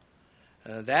unpardonable.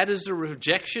 That is the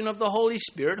rejection of the Holy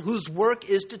Spirit, whose work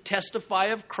is to testify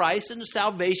of Christ and the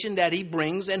salvation that he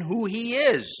brings and who he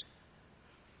is.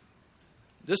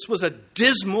 This was a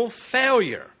dismal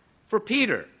failure for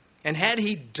Peter. And had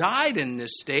he died in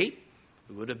this state,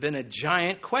 it would have been a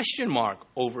giant question mark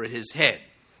over his head.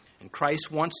 And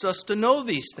Christ wants us to know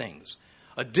these things.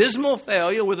 A dismal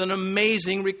failure with an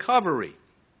amazing recovery.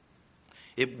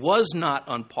 It was not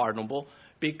unpardonable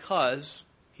because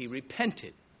he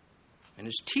repented. And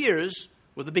his tears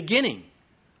were the beginning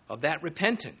of that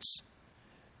repentance.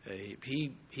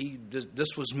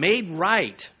 This was made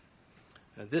right.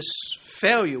 This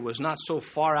failure was not so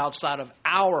far outside of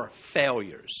our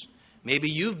failures.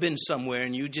 Maybe you've been somewhere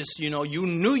and you just, you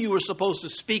knew you were supposed to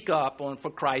speak up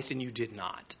for Christ and you did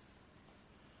not.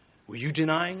 Were you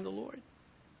denying the Lord?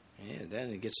 Yeah, then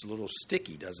it gets a little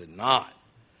sticky, does it not?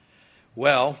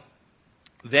 Well,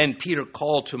 then Peter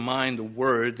called to mind the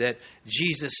word that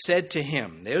Jesus said to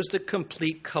him. There's the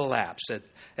complete collapse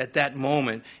at that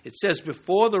moment. It says,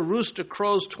 "Before the rooster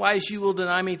crows twice, you will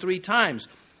deny me 3 times.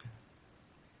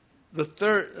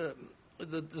 The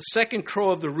second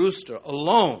crow of the rooster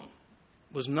alone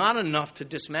was not enough to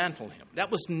dismantle him.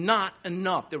 That was not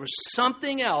enough. There was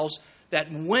something else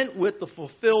that went with the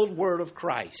fulfilled word of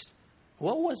Christ.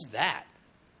 What was that?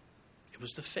 It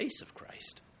was the face of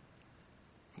Christ.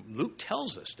 Luke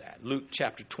tells us that. Luke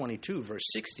chapter 22, verse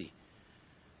 60.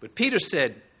 But Peter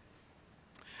said,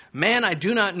 "Man, I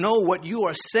do not know what you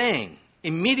are saying."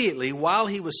 Immediately, while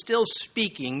he was still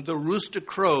speaking, the rooster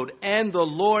crowed, and the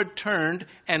Lord turned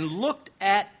and looked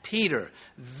at Peter.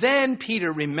 Then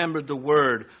Peter remembered the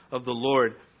word of the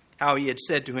Lord, how he had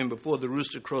said to him, "Before the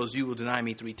rooster crows, you will deny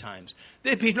me 3 times."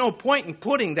 There'd be no point in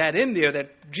putting that in there,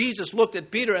 that Jesus looked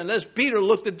at Peter unless Peter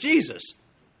looked at Jesus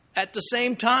at the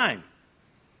same time.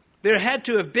 There had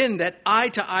to have been that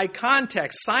eye-to-eye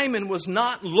contact. Simon was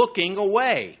not looking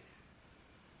away.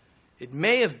 It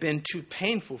may have been too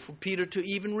painful for Peter to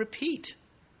even repeat.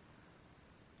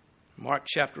 Mark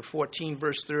chapter 14,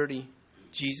 verse 30,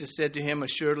 Jesus said to him,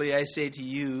 "Assuredly I say to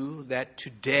you that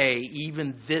today,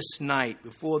 even this night,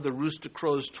 before the rooster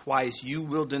crows twice, you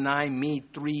will deny me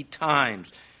 3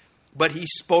 times. But he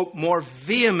spoke more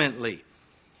vehemently,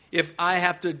 "If I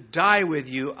have to die with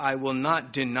you, I will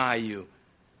not deny you."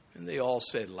 And they all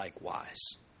said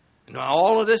likewise. And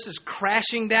all of this is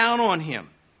crashing down on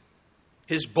him.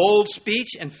 His bold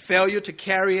speech and failure to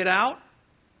carry it out.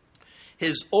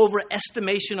 His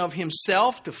overestimation of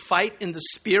himself to fight in the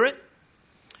Spirit.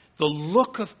 The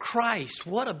look of Christ.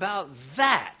 What about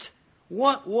that?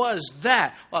 What was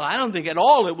that? Well, I don't think at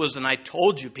all it was an "I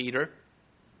told you, Peter."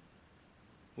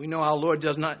 We know our Lord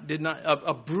did not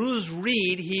a bruised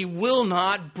reed he will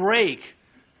not break.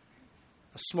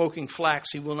 A smoking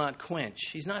flax he will not quench.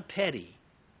 He's not petty.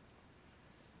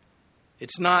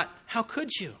 It's not, "How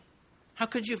could you? How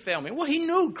could you fail me?" Well, he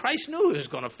knew. Christ knew he was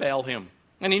going to fail him.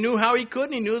 And he knew how he could,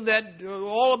 and he knew that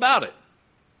all about it.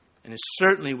 And it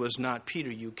certainly was not, "Peter,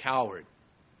 you coward."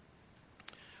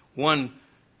 One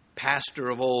pastor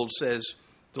of old says,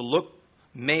 the look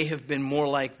may have been more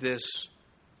like this: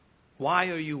 "Why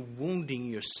are you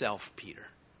wounding yourself, Peter?"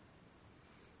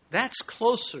 That's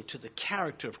closer to the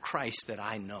character of Christ that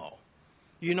I know.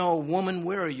 You know, woman,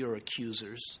 where are your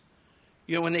accusers?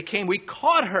 You know, when they came, we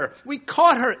caught her. We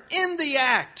caught her in the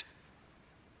act.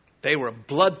 They were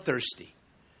bloodthirsty.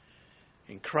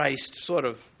 And Christ sort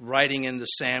of writing in the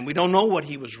sand. We don't know what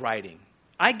he was writing.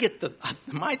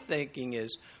 My thinking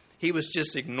is he was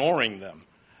just ignoring them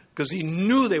because he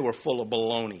knew they were full of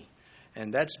baloney.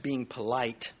 And that's being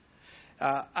polite.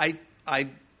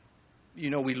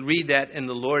 We read that, and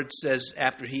the Lord says,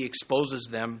 after he exposes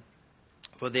them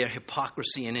for their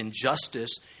hypocrisy and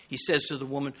injustice, he says to the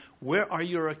woman, "Where are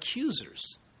your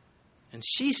accusers?" And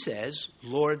she says,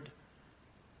 "Lord,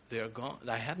 they are gone.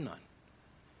 I have none."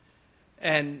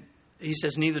 And he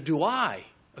says, "Neither do I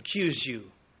accuse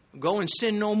you. Go and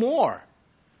sin no more."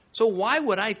 So why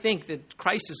would I think that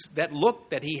that look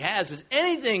that he has is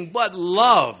anything but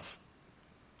love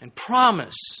and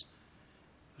promise?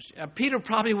 Peter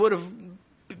probably would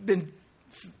have been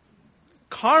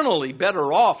carnally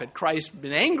better off had Christ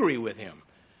been angry with him.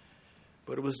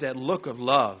 But it was that look of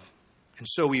love. And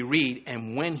so we read,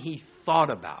 and when he thought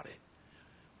about it.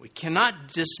 We cannot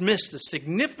dismiss the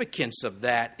significance of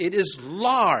that. It is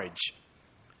large.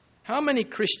 How many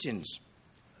Christians,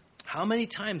 how many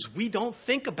times we don't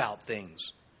think about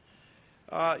things?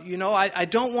 I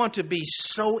don't want to be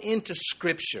so into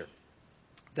Scripture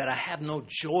that I have no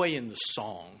joy in the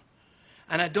song.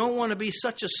 And I don't want to be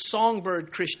such a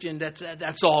songbird Christian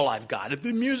that's all I've got. If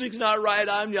the music's not right,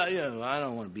 I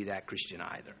don't want to be that Christian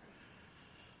either.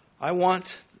 I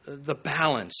want the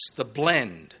balance, the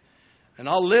blend. And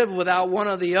I'll live without one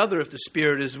or the other if the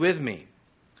Spirit is with me.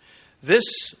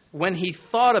 This, when he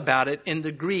thought about it, in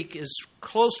the Greek is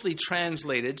closely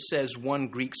translated, says one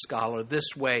Greek scholar,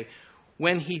 this way: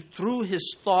 when he threw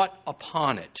his thought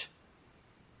upon it.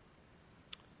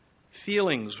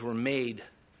 Feelings were made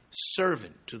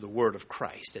servant to the word of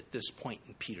Christ at this point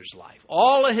in Peter's life.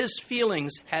 All of his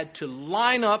feelings had to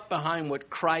line up behind what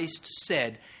Christ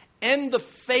said in the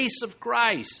face of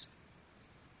Christ.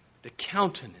 The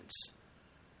countenance.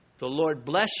 The Lord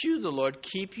bless you, the Lord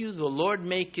keep you, the Lord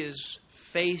make his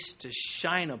face to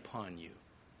shine upon you.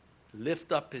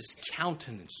 Lift up his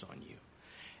countenance on you.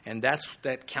 And that's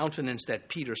that countenance that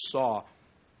Peter saw.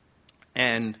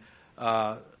 And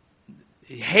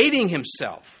hating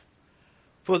himself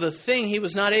for the thing he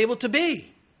was not able to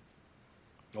be.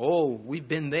 Oh, we've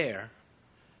been there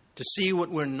to see what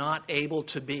we're not able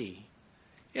to be.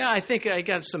 Yeah, I think I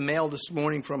got some mail this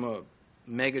morning from a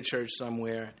mega church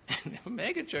somewhere, and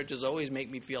mega churches always make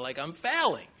me feel like I'm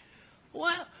failing.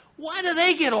 Why do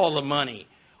they get all the money?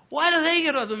 Why do they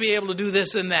get to be able to do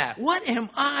this and that? What am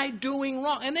I doing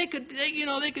wrong? And they could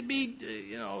be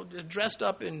dressed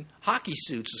up in hockey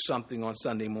suits or something on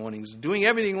Sunday mornings, doing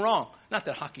everything wrong. Not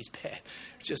that hockey's bad.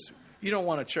 It's just you don't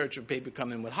want a church of people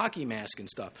come in with hockey masks and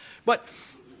stuff. But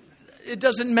it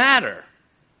doesn't matter.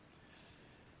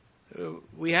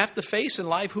 We have to face in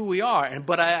life who we are.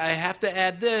 But I have to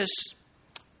add this.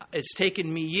 It's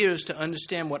taken me years to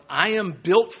understand what I am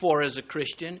built for as a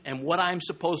Christian and what I'm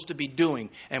supposed to be doing.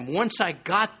 And once I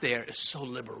got there, it's so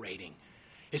liberating.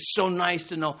 It's so nice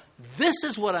to know this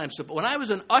is what I'm supposed to. When I was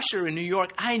an usher in New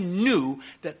York, I knew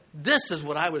that this is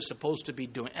what I was supposed to be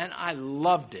doing. And I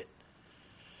loved it.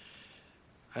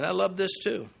 And I love this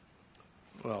too.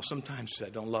 Well, sometimes I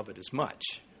don't love it as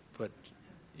much. But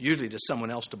usually there's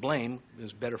someone else to blame.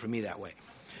 It's better for me that way.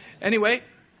 Anyway,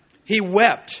 he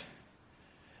wept.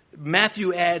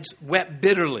 Matthew adds, wept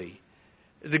bitterly.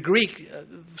 The Greek,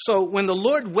 so when the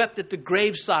Lord wept at the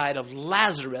graveside of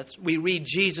Lazarus, we read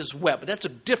Jesus wept. But that's a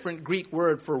different Greek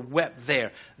word for wept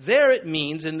there. There it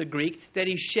means in the Greek that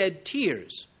he shed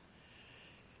tears.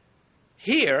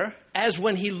 Here, as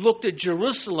when he looked at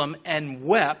Jerusalem and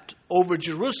wept over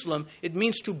Jerusalem, it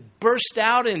means to burst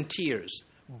out in tears,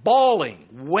 bawling,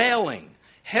 wailing,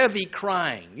 heavy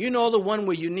crying. You know the one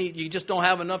where you just don't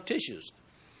have enough tissues.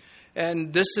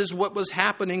 And this is what was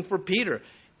happening for Peter.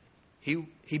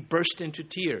 He burst into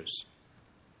tears.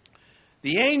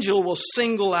 The angel will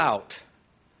single out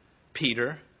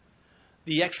Peter,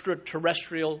 the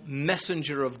extraterrestrial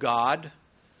messenger of God,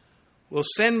 will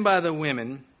send by the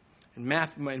women.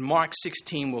 In Mark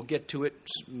 16, we'll get to it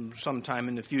sometime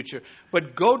in the future.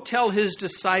 But go tell his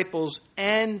disciples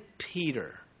and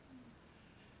Peter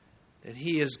that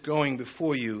he is going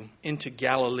before you into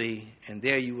Galilee, and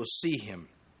there you will see him,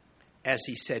 as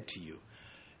he said to you.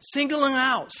 Singling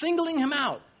him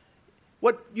out.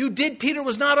 What you did, Peter,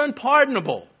 was not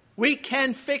unpardonable. We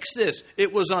can fix this.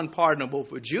 It was unpardonable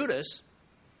for Judas,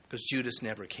 because Judas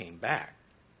never came back.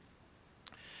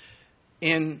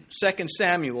 in 2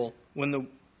 Samuel, when the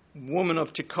woman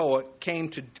of Tekoa came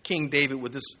to King David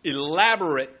with this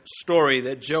elaborate story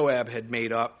that Joab had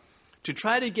made up to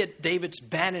try to get David's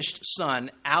banished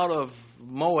son out of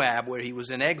Moab, where he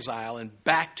was in exile, and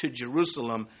back to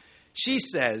Jerusalem, she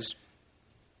says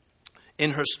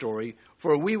in her story,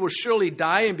 "For we will surely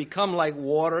die and become like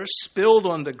water spilled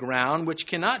on the ground, which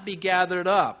cannot be gathered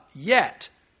up. Yet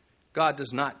God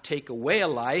does not take away a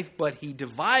life, but he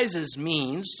devises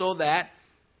means so that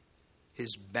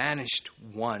his banished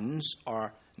ones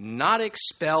are not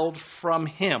expelled from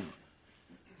him."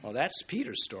 Well, that's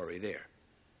Peter's story there.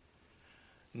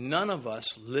 None of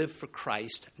us live for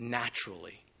Christ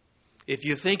naturally. If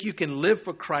you think you can live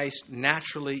for Christ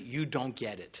naturally, you don't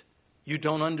get it. You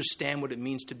don't understand what it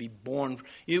means to be born.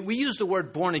 We use the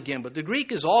word born again, but the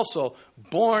Greek is also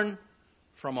born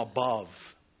from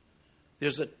above.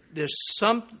 There's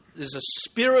a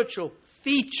spiritual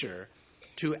feature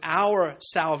to our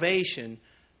salvation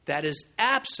that is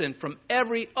absent from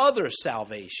every other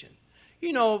salvation.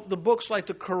 You know, the books like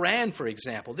the Quran, for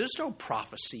example, there's no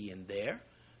prophecy in there.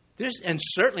 And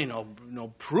certainly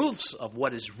no proofs of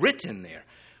what is written there.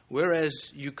 Whereas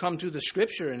you come to the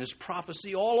Scripture and there's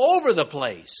prophecy all over the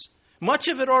place. Much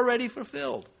of it already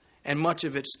fulfilled, and much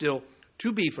of it still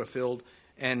to be fulfilled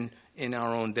and in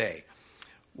our own day.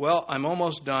 Well, I'm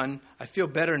almost done. I feel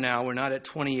better now. We're not at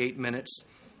 28 minutes.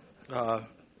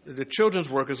 The children's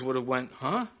workers would have went,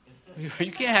 "Huh? You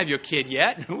can't have your kid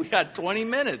yet. We got 20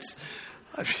 minutes.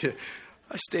 I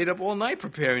stayed up all night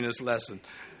preparing this lesson."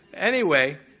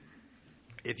 Anyway,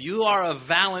 if you are a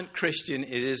valiant Christian,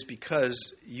 it is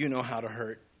because you know how to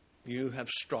hurt. You have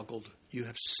struggled. You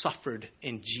have suffered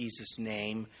in Jesus'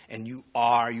 name. And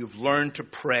you've learned to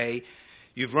pray.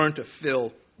 You've learned to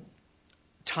fill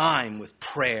time with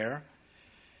prayer.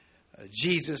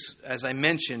 Jesus, as I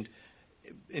mentioned,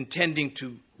 intending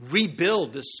to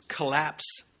rebuild this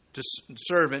collapsed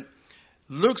servant.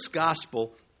 Luke's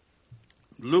gospel,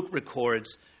 Luke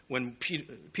records, when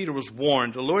Peter was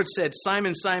warned, the Lord said,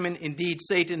 "Simon, Simon, indeed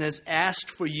Satan has asked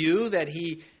for you that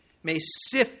he may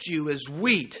sift you as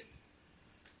wheat.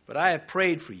 But I have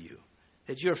prayed for you,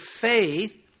 that your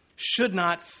faith should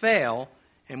not fail.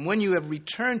 And when you have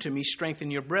returned to me,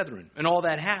 strengthen your brethren." And all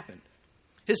that happened.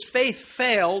 His faith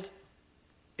failed.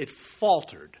 It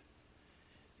faltered.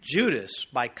 Judas,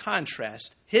 by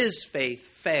contrast, his faith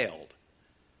failed.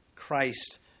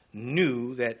 Christ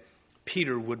knew that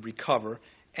Peter would recover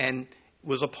and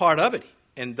was a part of it.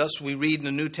 And thus we read in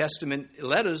the New Testament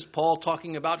letters, Paul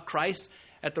talking about Christ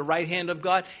at the right hand of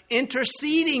God,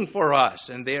 interceding for us.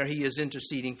 And there he is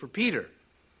interceding for Peter.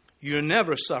 You're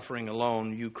never suffering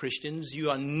alone, you Christians. You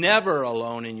are never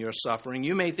alone in your suffering.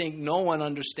 You may think no one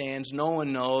understands, no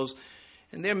one knows.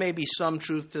 And there may be some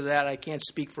truth to that. I can't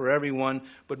speak for everyone.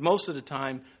 But most of the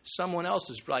time, someone else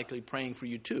is likely praying for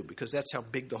you too, because that's how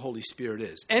big the Holy Spirit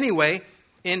is. Anyway,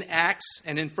 in Acts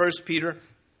and in 1 Peter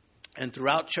and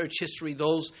throughout church history,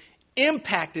 those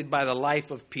impacted by the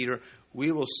life of Peter,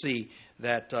 we will see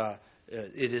that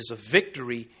it is a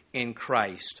victory in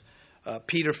Christ.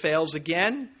 Peter fails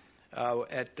again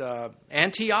at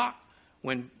Antioch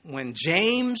when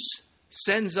James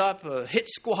sends up a hit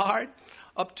squad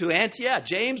up to Antioch.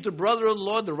 James, the brother of the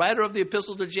Lord, the writer of the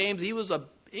epistle to James, he was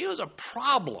a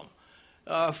problem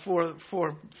for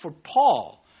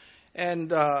Paul.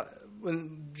 And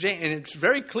it's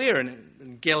very clear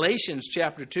in Galatians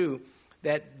chapter 2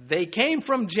 that they came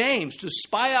from James to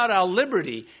spy out our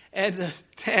liberty.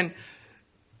 And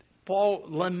Paul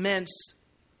laments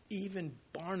even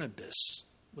Barnabas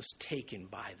was taken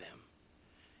by them.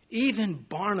 Even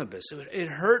Barnabas. It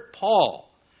hurt Paul.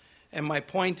 And my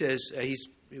point is,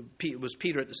 it was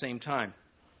Peter at the same time.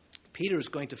 Peter is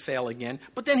going to fail again,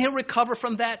 but then he'll recover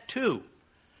from that too.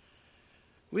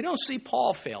 We don't see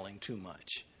Paul failing too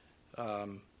much.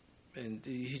 And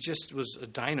he just was a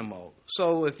dynamo.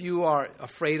 So if you are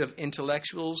afraid of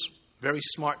intellectuals, very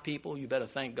smart people, you better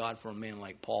thank God for a man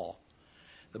like Paul.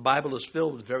 The Bible is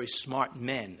filled with very smart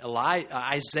men.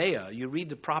 Isaiah, you read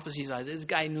the prophecies, this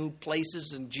guy knew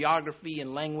places and geography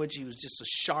and language. He was just a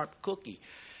sharp cookie.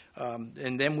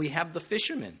 And then we have the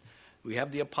fishermen. We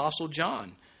have the Apostle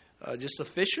John, just a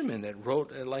fisherman that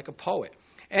wrote like a poet.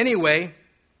 Anyway,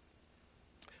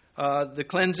 the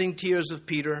cleansing tears of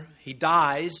Peter. He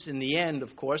dies in the end,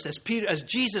 of course, as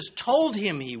Jesus told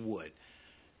him he would.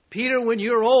 Peter, when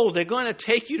you're old, they're going to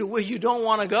take you to where you don't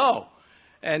want to go.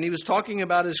 And he was talking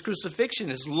about his crucifixion,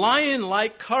 his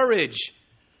lion-like courage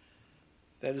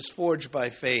that is forged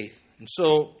by faith. And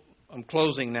so, I'm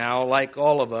closing now. Like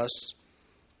all of us,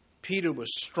 Peter was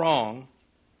strong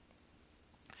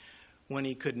when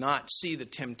he could not see the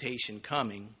temptation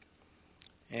coming.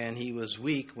 and he was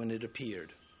weak when it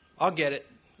appeared. I'll get it.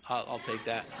 I'll take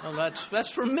that. No,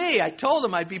 that's for me. I told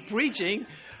him I'd be preaching.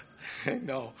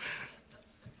 No.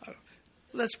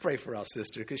 Let's pray for our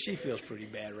sister, because she feels pretty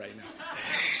bad right now.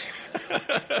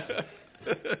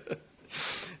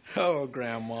 Oh,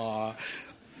 Grandma.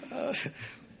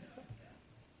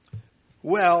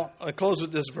 Well, I'll close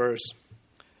with this verse.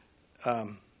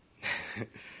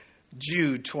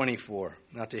 Jude 24.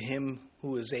 Now to him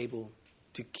who is able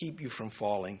to keep you from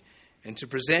falling and to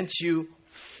present you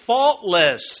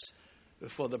faultless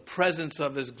before the presence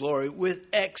of his glory with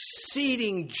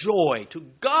exceeding joy. To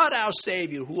God our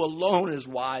Savior, who alone is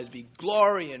wise, be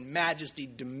glory and majesty,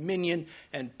 dominion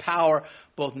and power,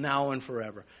 both now and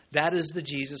forever. That is the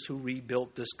Jesus who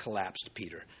rebuilt this collapsed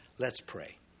Peter. Let's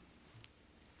pray.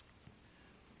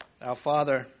 Our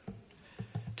Father,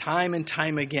 time and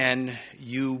time again,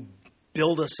 you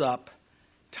build us up.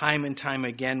 Time and time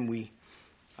again, we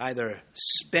either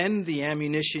spend the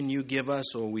ammunition you give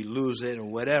us or we lose it or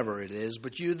whatever it is.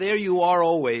 But you are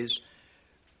always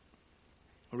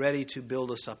ready to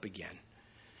build us up again.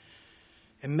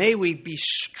 And may we be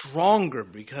stronger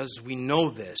because we know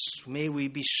this. May we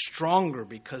be stronger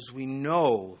because we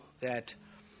know that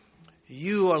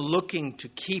you are looking to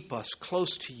keep us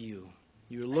close to you.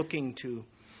 You're looking to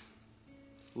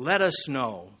let us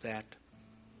know that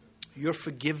your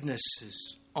forgiveness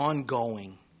is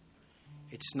ongoing.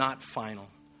 It's not final.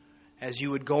 As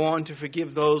you would go on to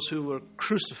forgive those who were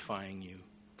crucifying you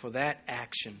for that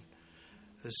action.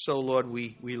 So, Lord,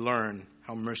 we learn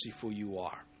how merciful you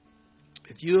are.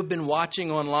 If you have been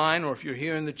watching online or if you're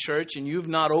here in the church and you've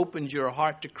not opened your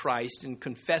heart to Christ and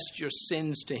confessed your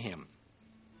sins to him,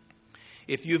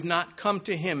 if you've not come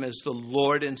to him as the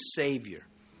Lord and Savior,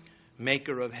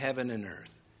 maker of heaven and earth,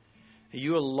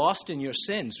 you are lost in your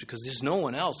sins because there's no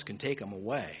one else can take them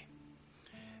away.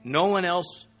 No one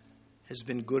else has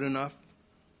been good enough,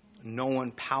 no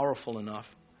one powerful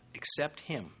enough except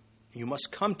him. You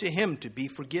must come to him to be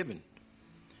forgiven.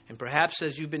 And perhaps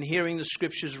as you've been hearing the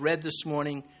scriptures read this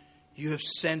morning, you have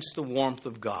sensed the warmth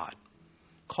of God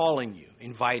calling you,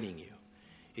 inviting you.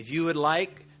 If you would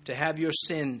like to have your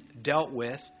sin dealt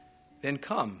with, then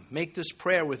come, make this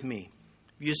prayer with me.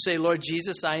 You say, Lord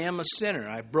Jesus, I am a sinner.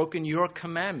 I've broken your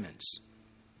commandments.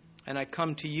 And I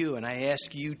come to you and I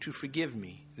ask you to forgive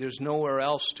me. There's nowhere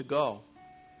else to go.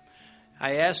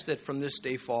 I ask that from this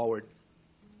day forward,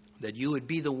 that you would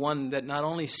be the one that not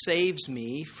only saves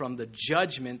me from the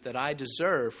judgment that I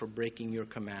deserve for breaking your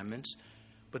commandments,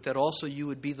 but that also you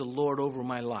would be the Lord over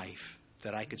my life,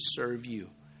 that I could serve you.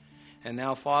 And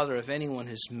now, Father, if anyone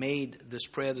has made this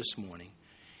prayer this morning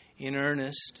in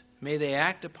earnest, may they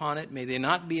act upon it. May they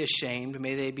not be ashamed.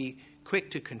 May they be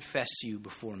quick to confess you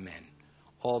before men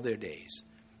all their days.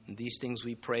 And these things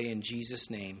we pray in Jesus'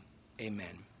 name.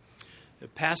 Amen. The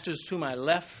pastors to my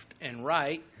left and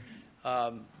right,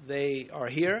 they are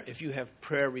here. If you have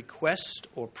prayer requests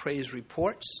or praise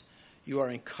reports, you are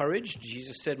encouraged.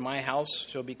 Jesus said, my house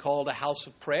shall be called a house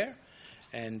of prayer.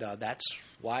 And that's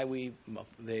why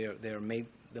they made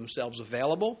themselves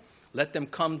available. Let them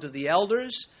come to the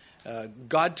elders.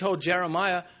 God told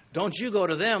Jeremiah, don't you go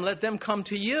to them, let them come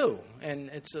to you. And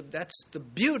that's the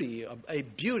beauty of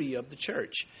the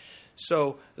church.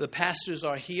 So the pastors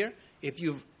are here. If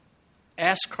you've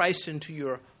asked Christ into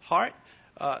your heart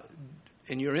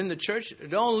and you're in the church,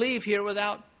 don't leave here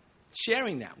without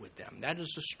sharing that with them. That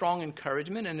is a strong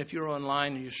encouragement. And if you're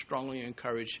online, you're strongly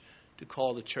encouraged to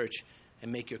call the church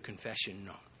and make your confession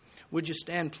known. Would you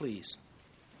stand, please?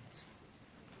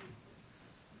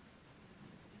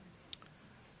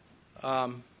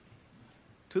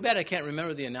 Too bad I can't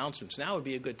remember the announcements. Now would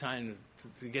be a good time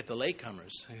to get the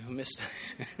latecomers who missed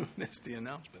the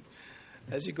announcement.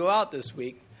 As you go out this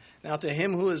week, now to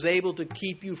him who is able to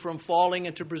keep you from falling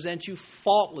and to present you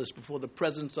faultless before the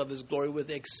presence of his glory with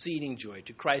exceeding joy.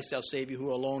 To Christ our Savior,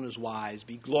 who alone is wise,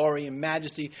 be glory and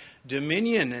majesty,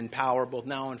 dominion and power, both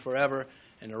now and forever.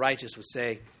 And the righteous would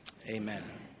say, Amen.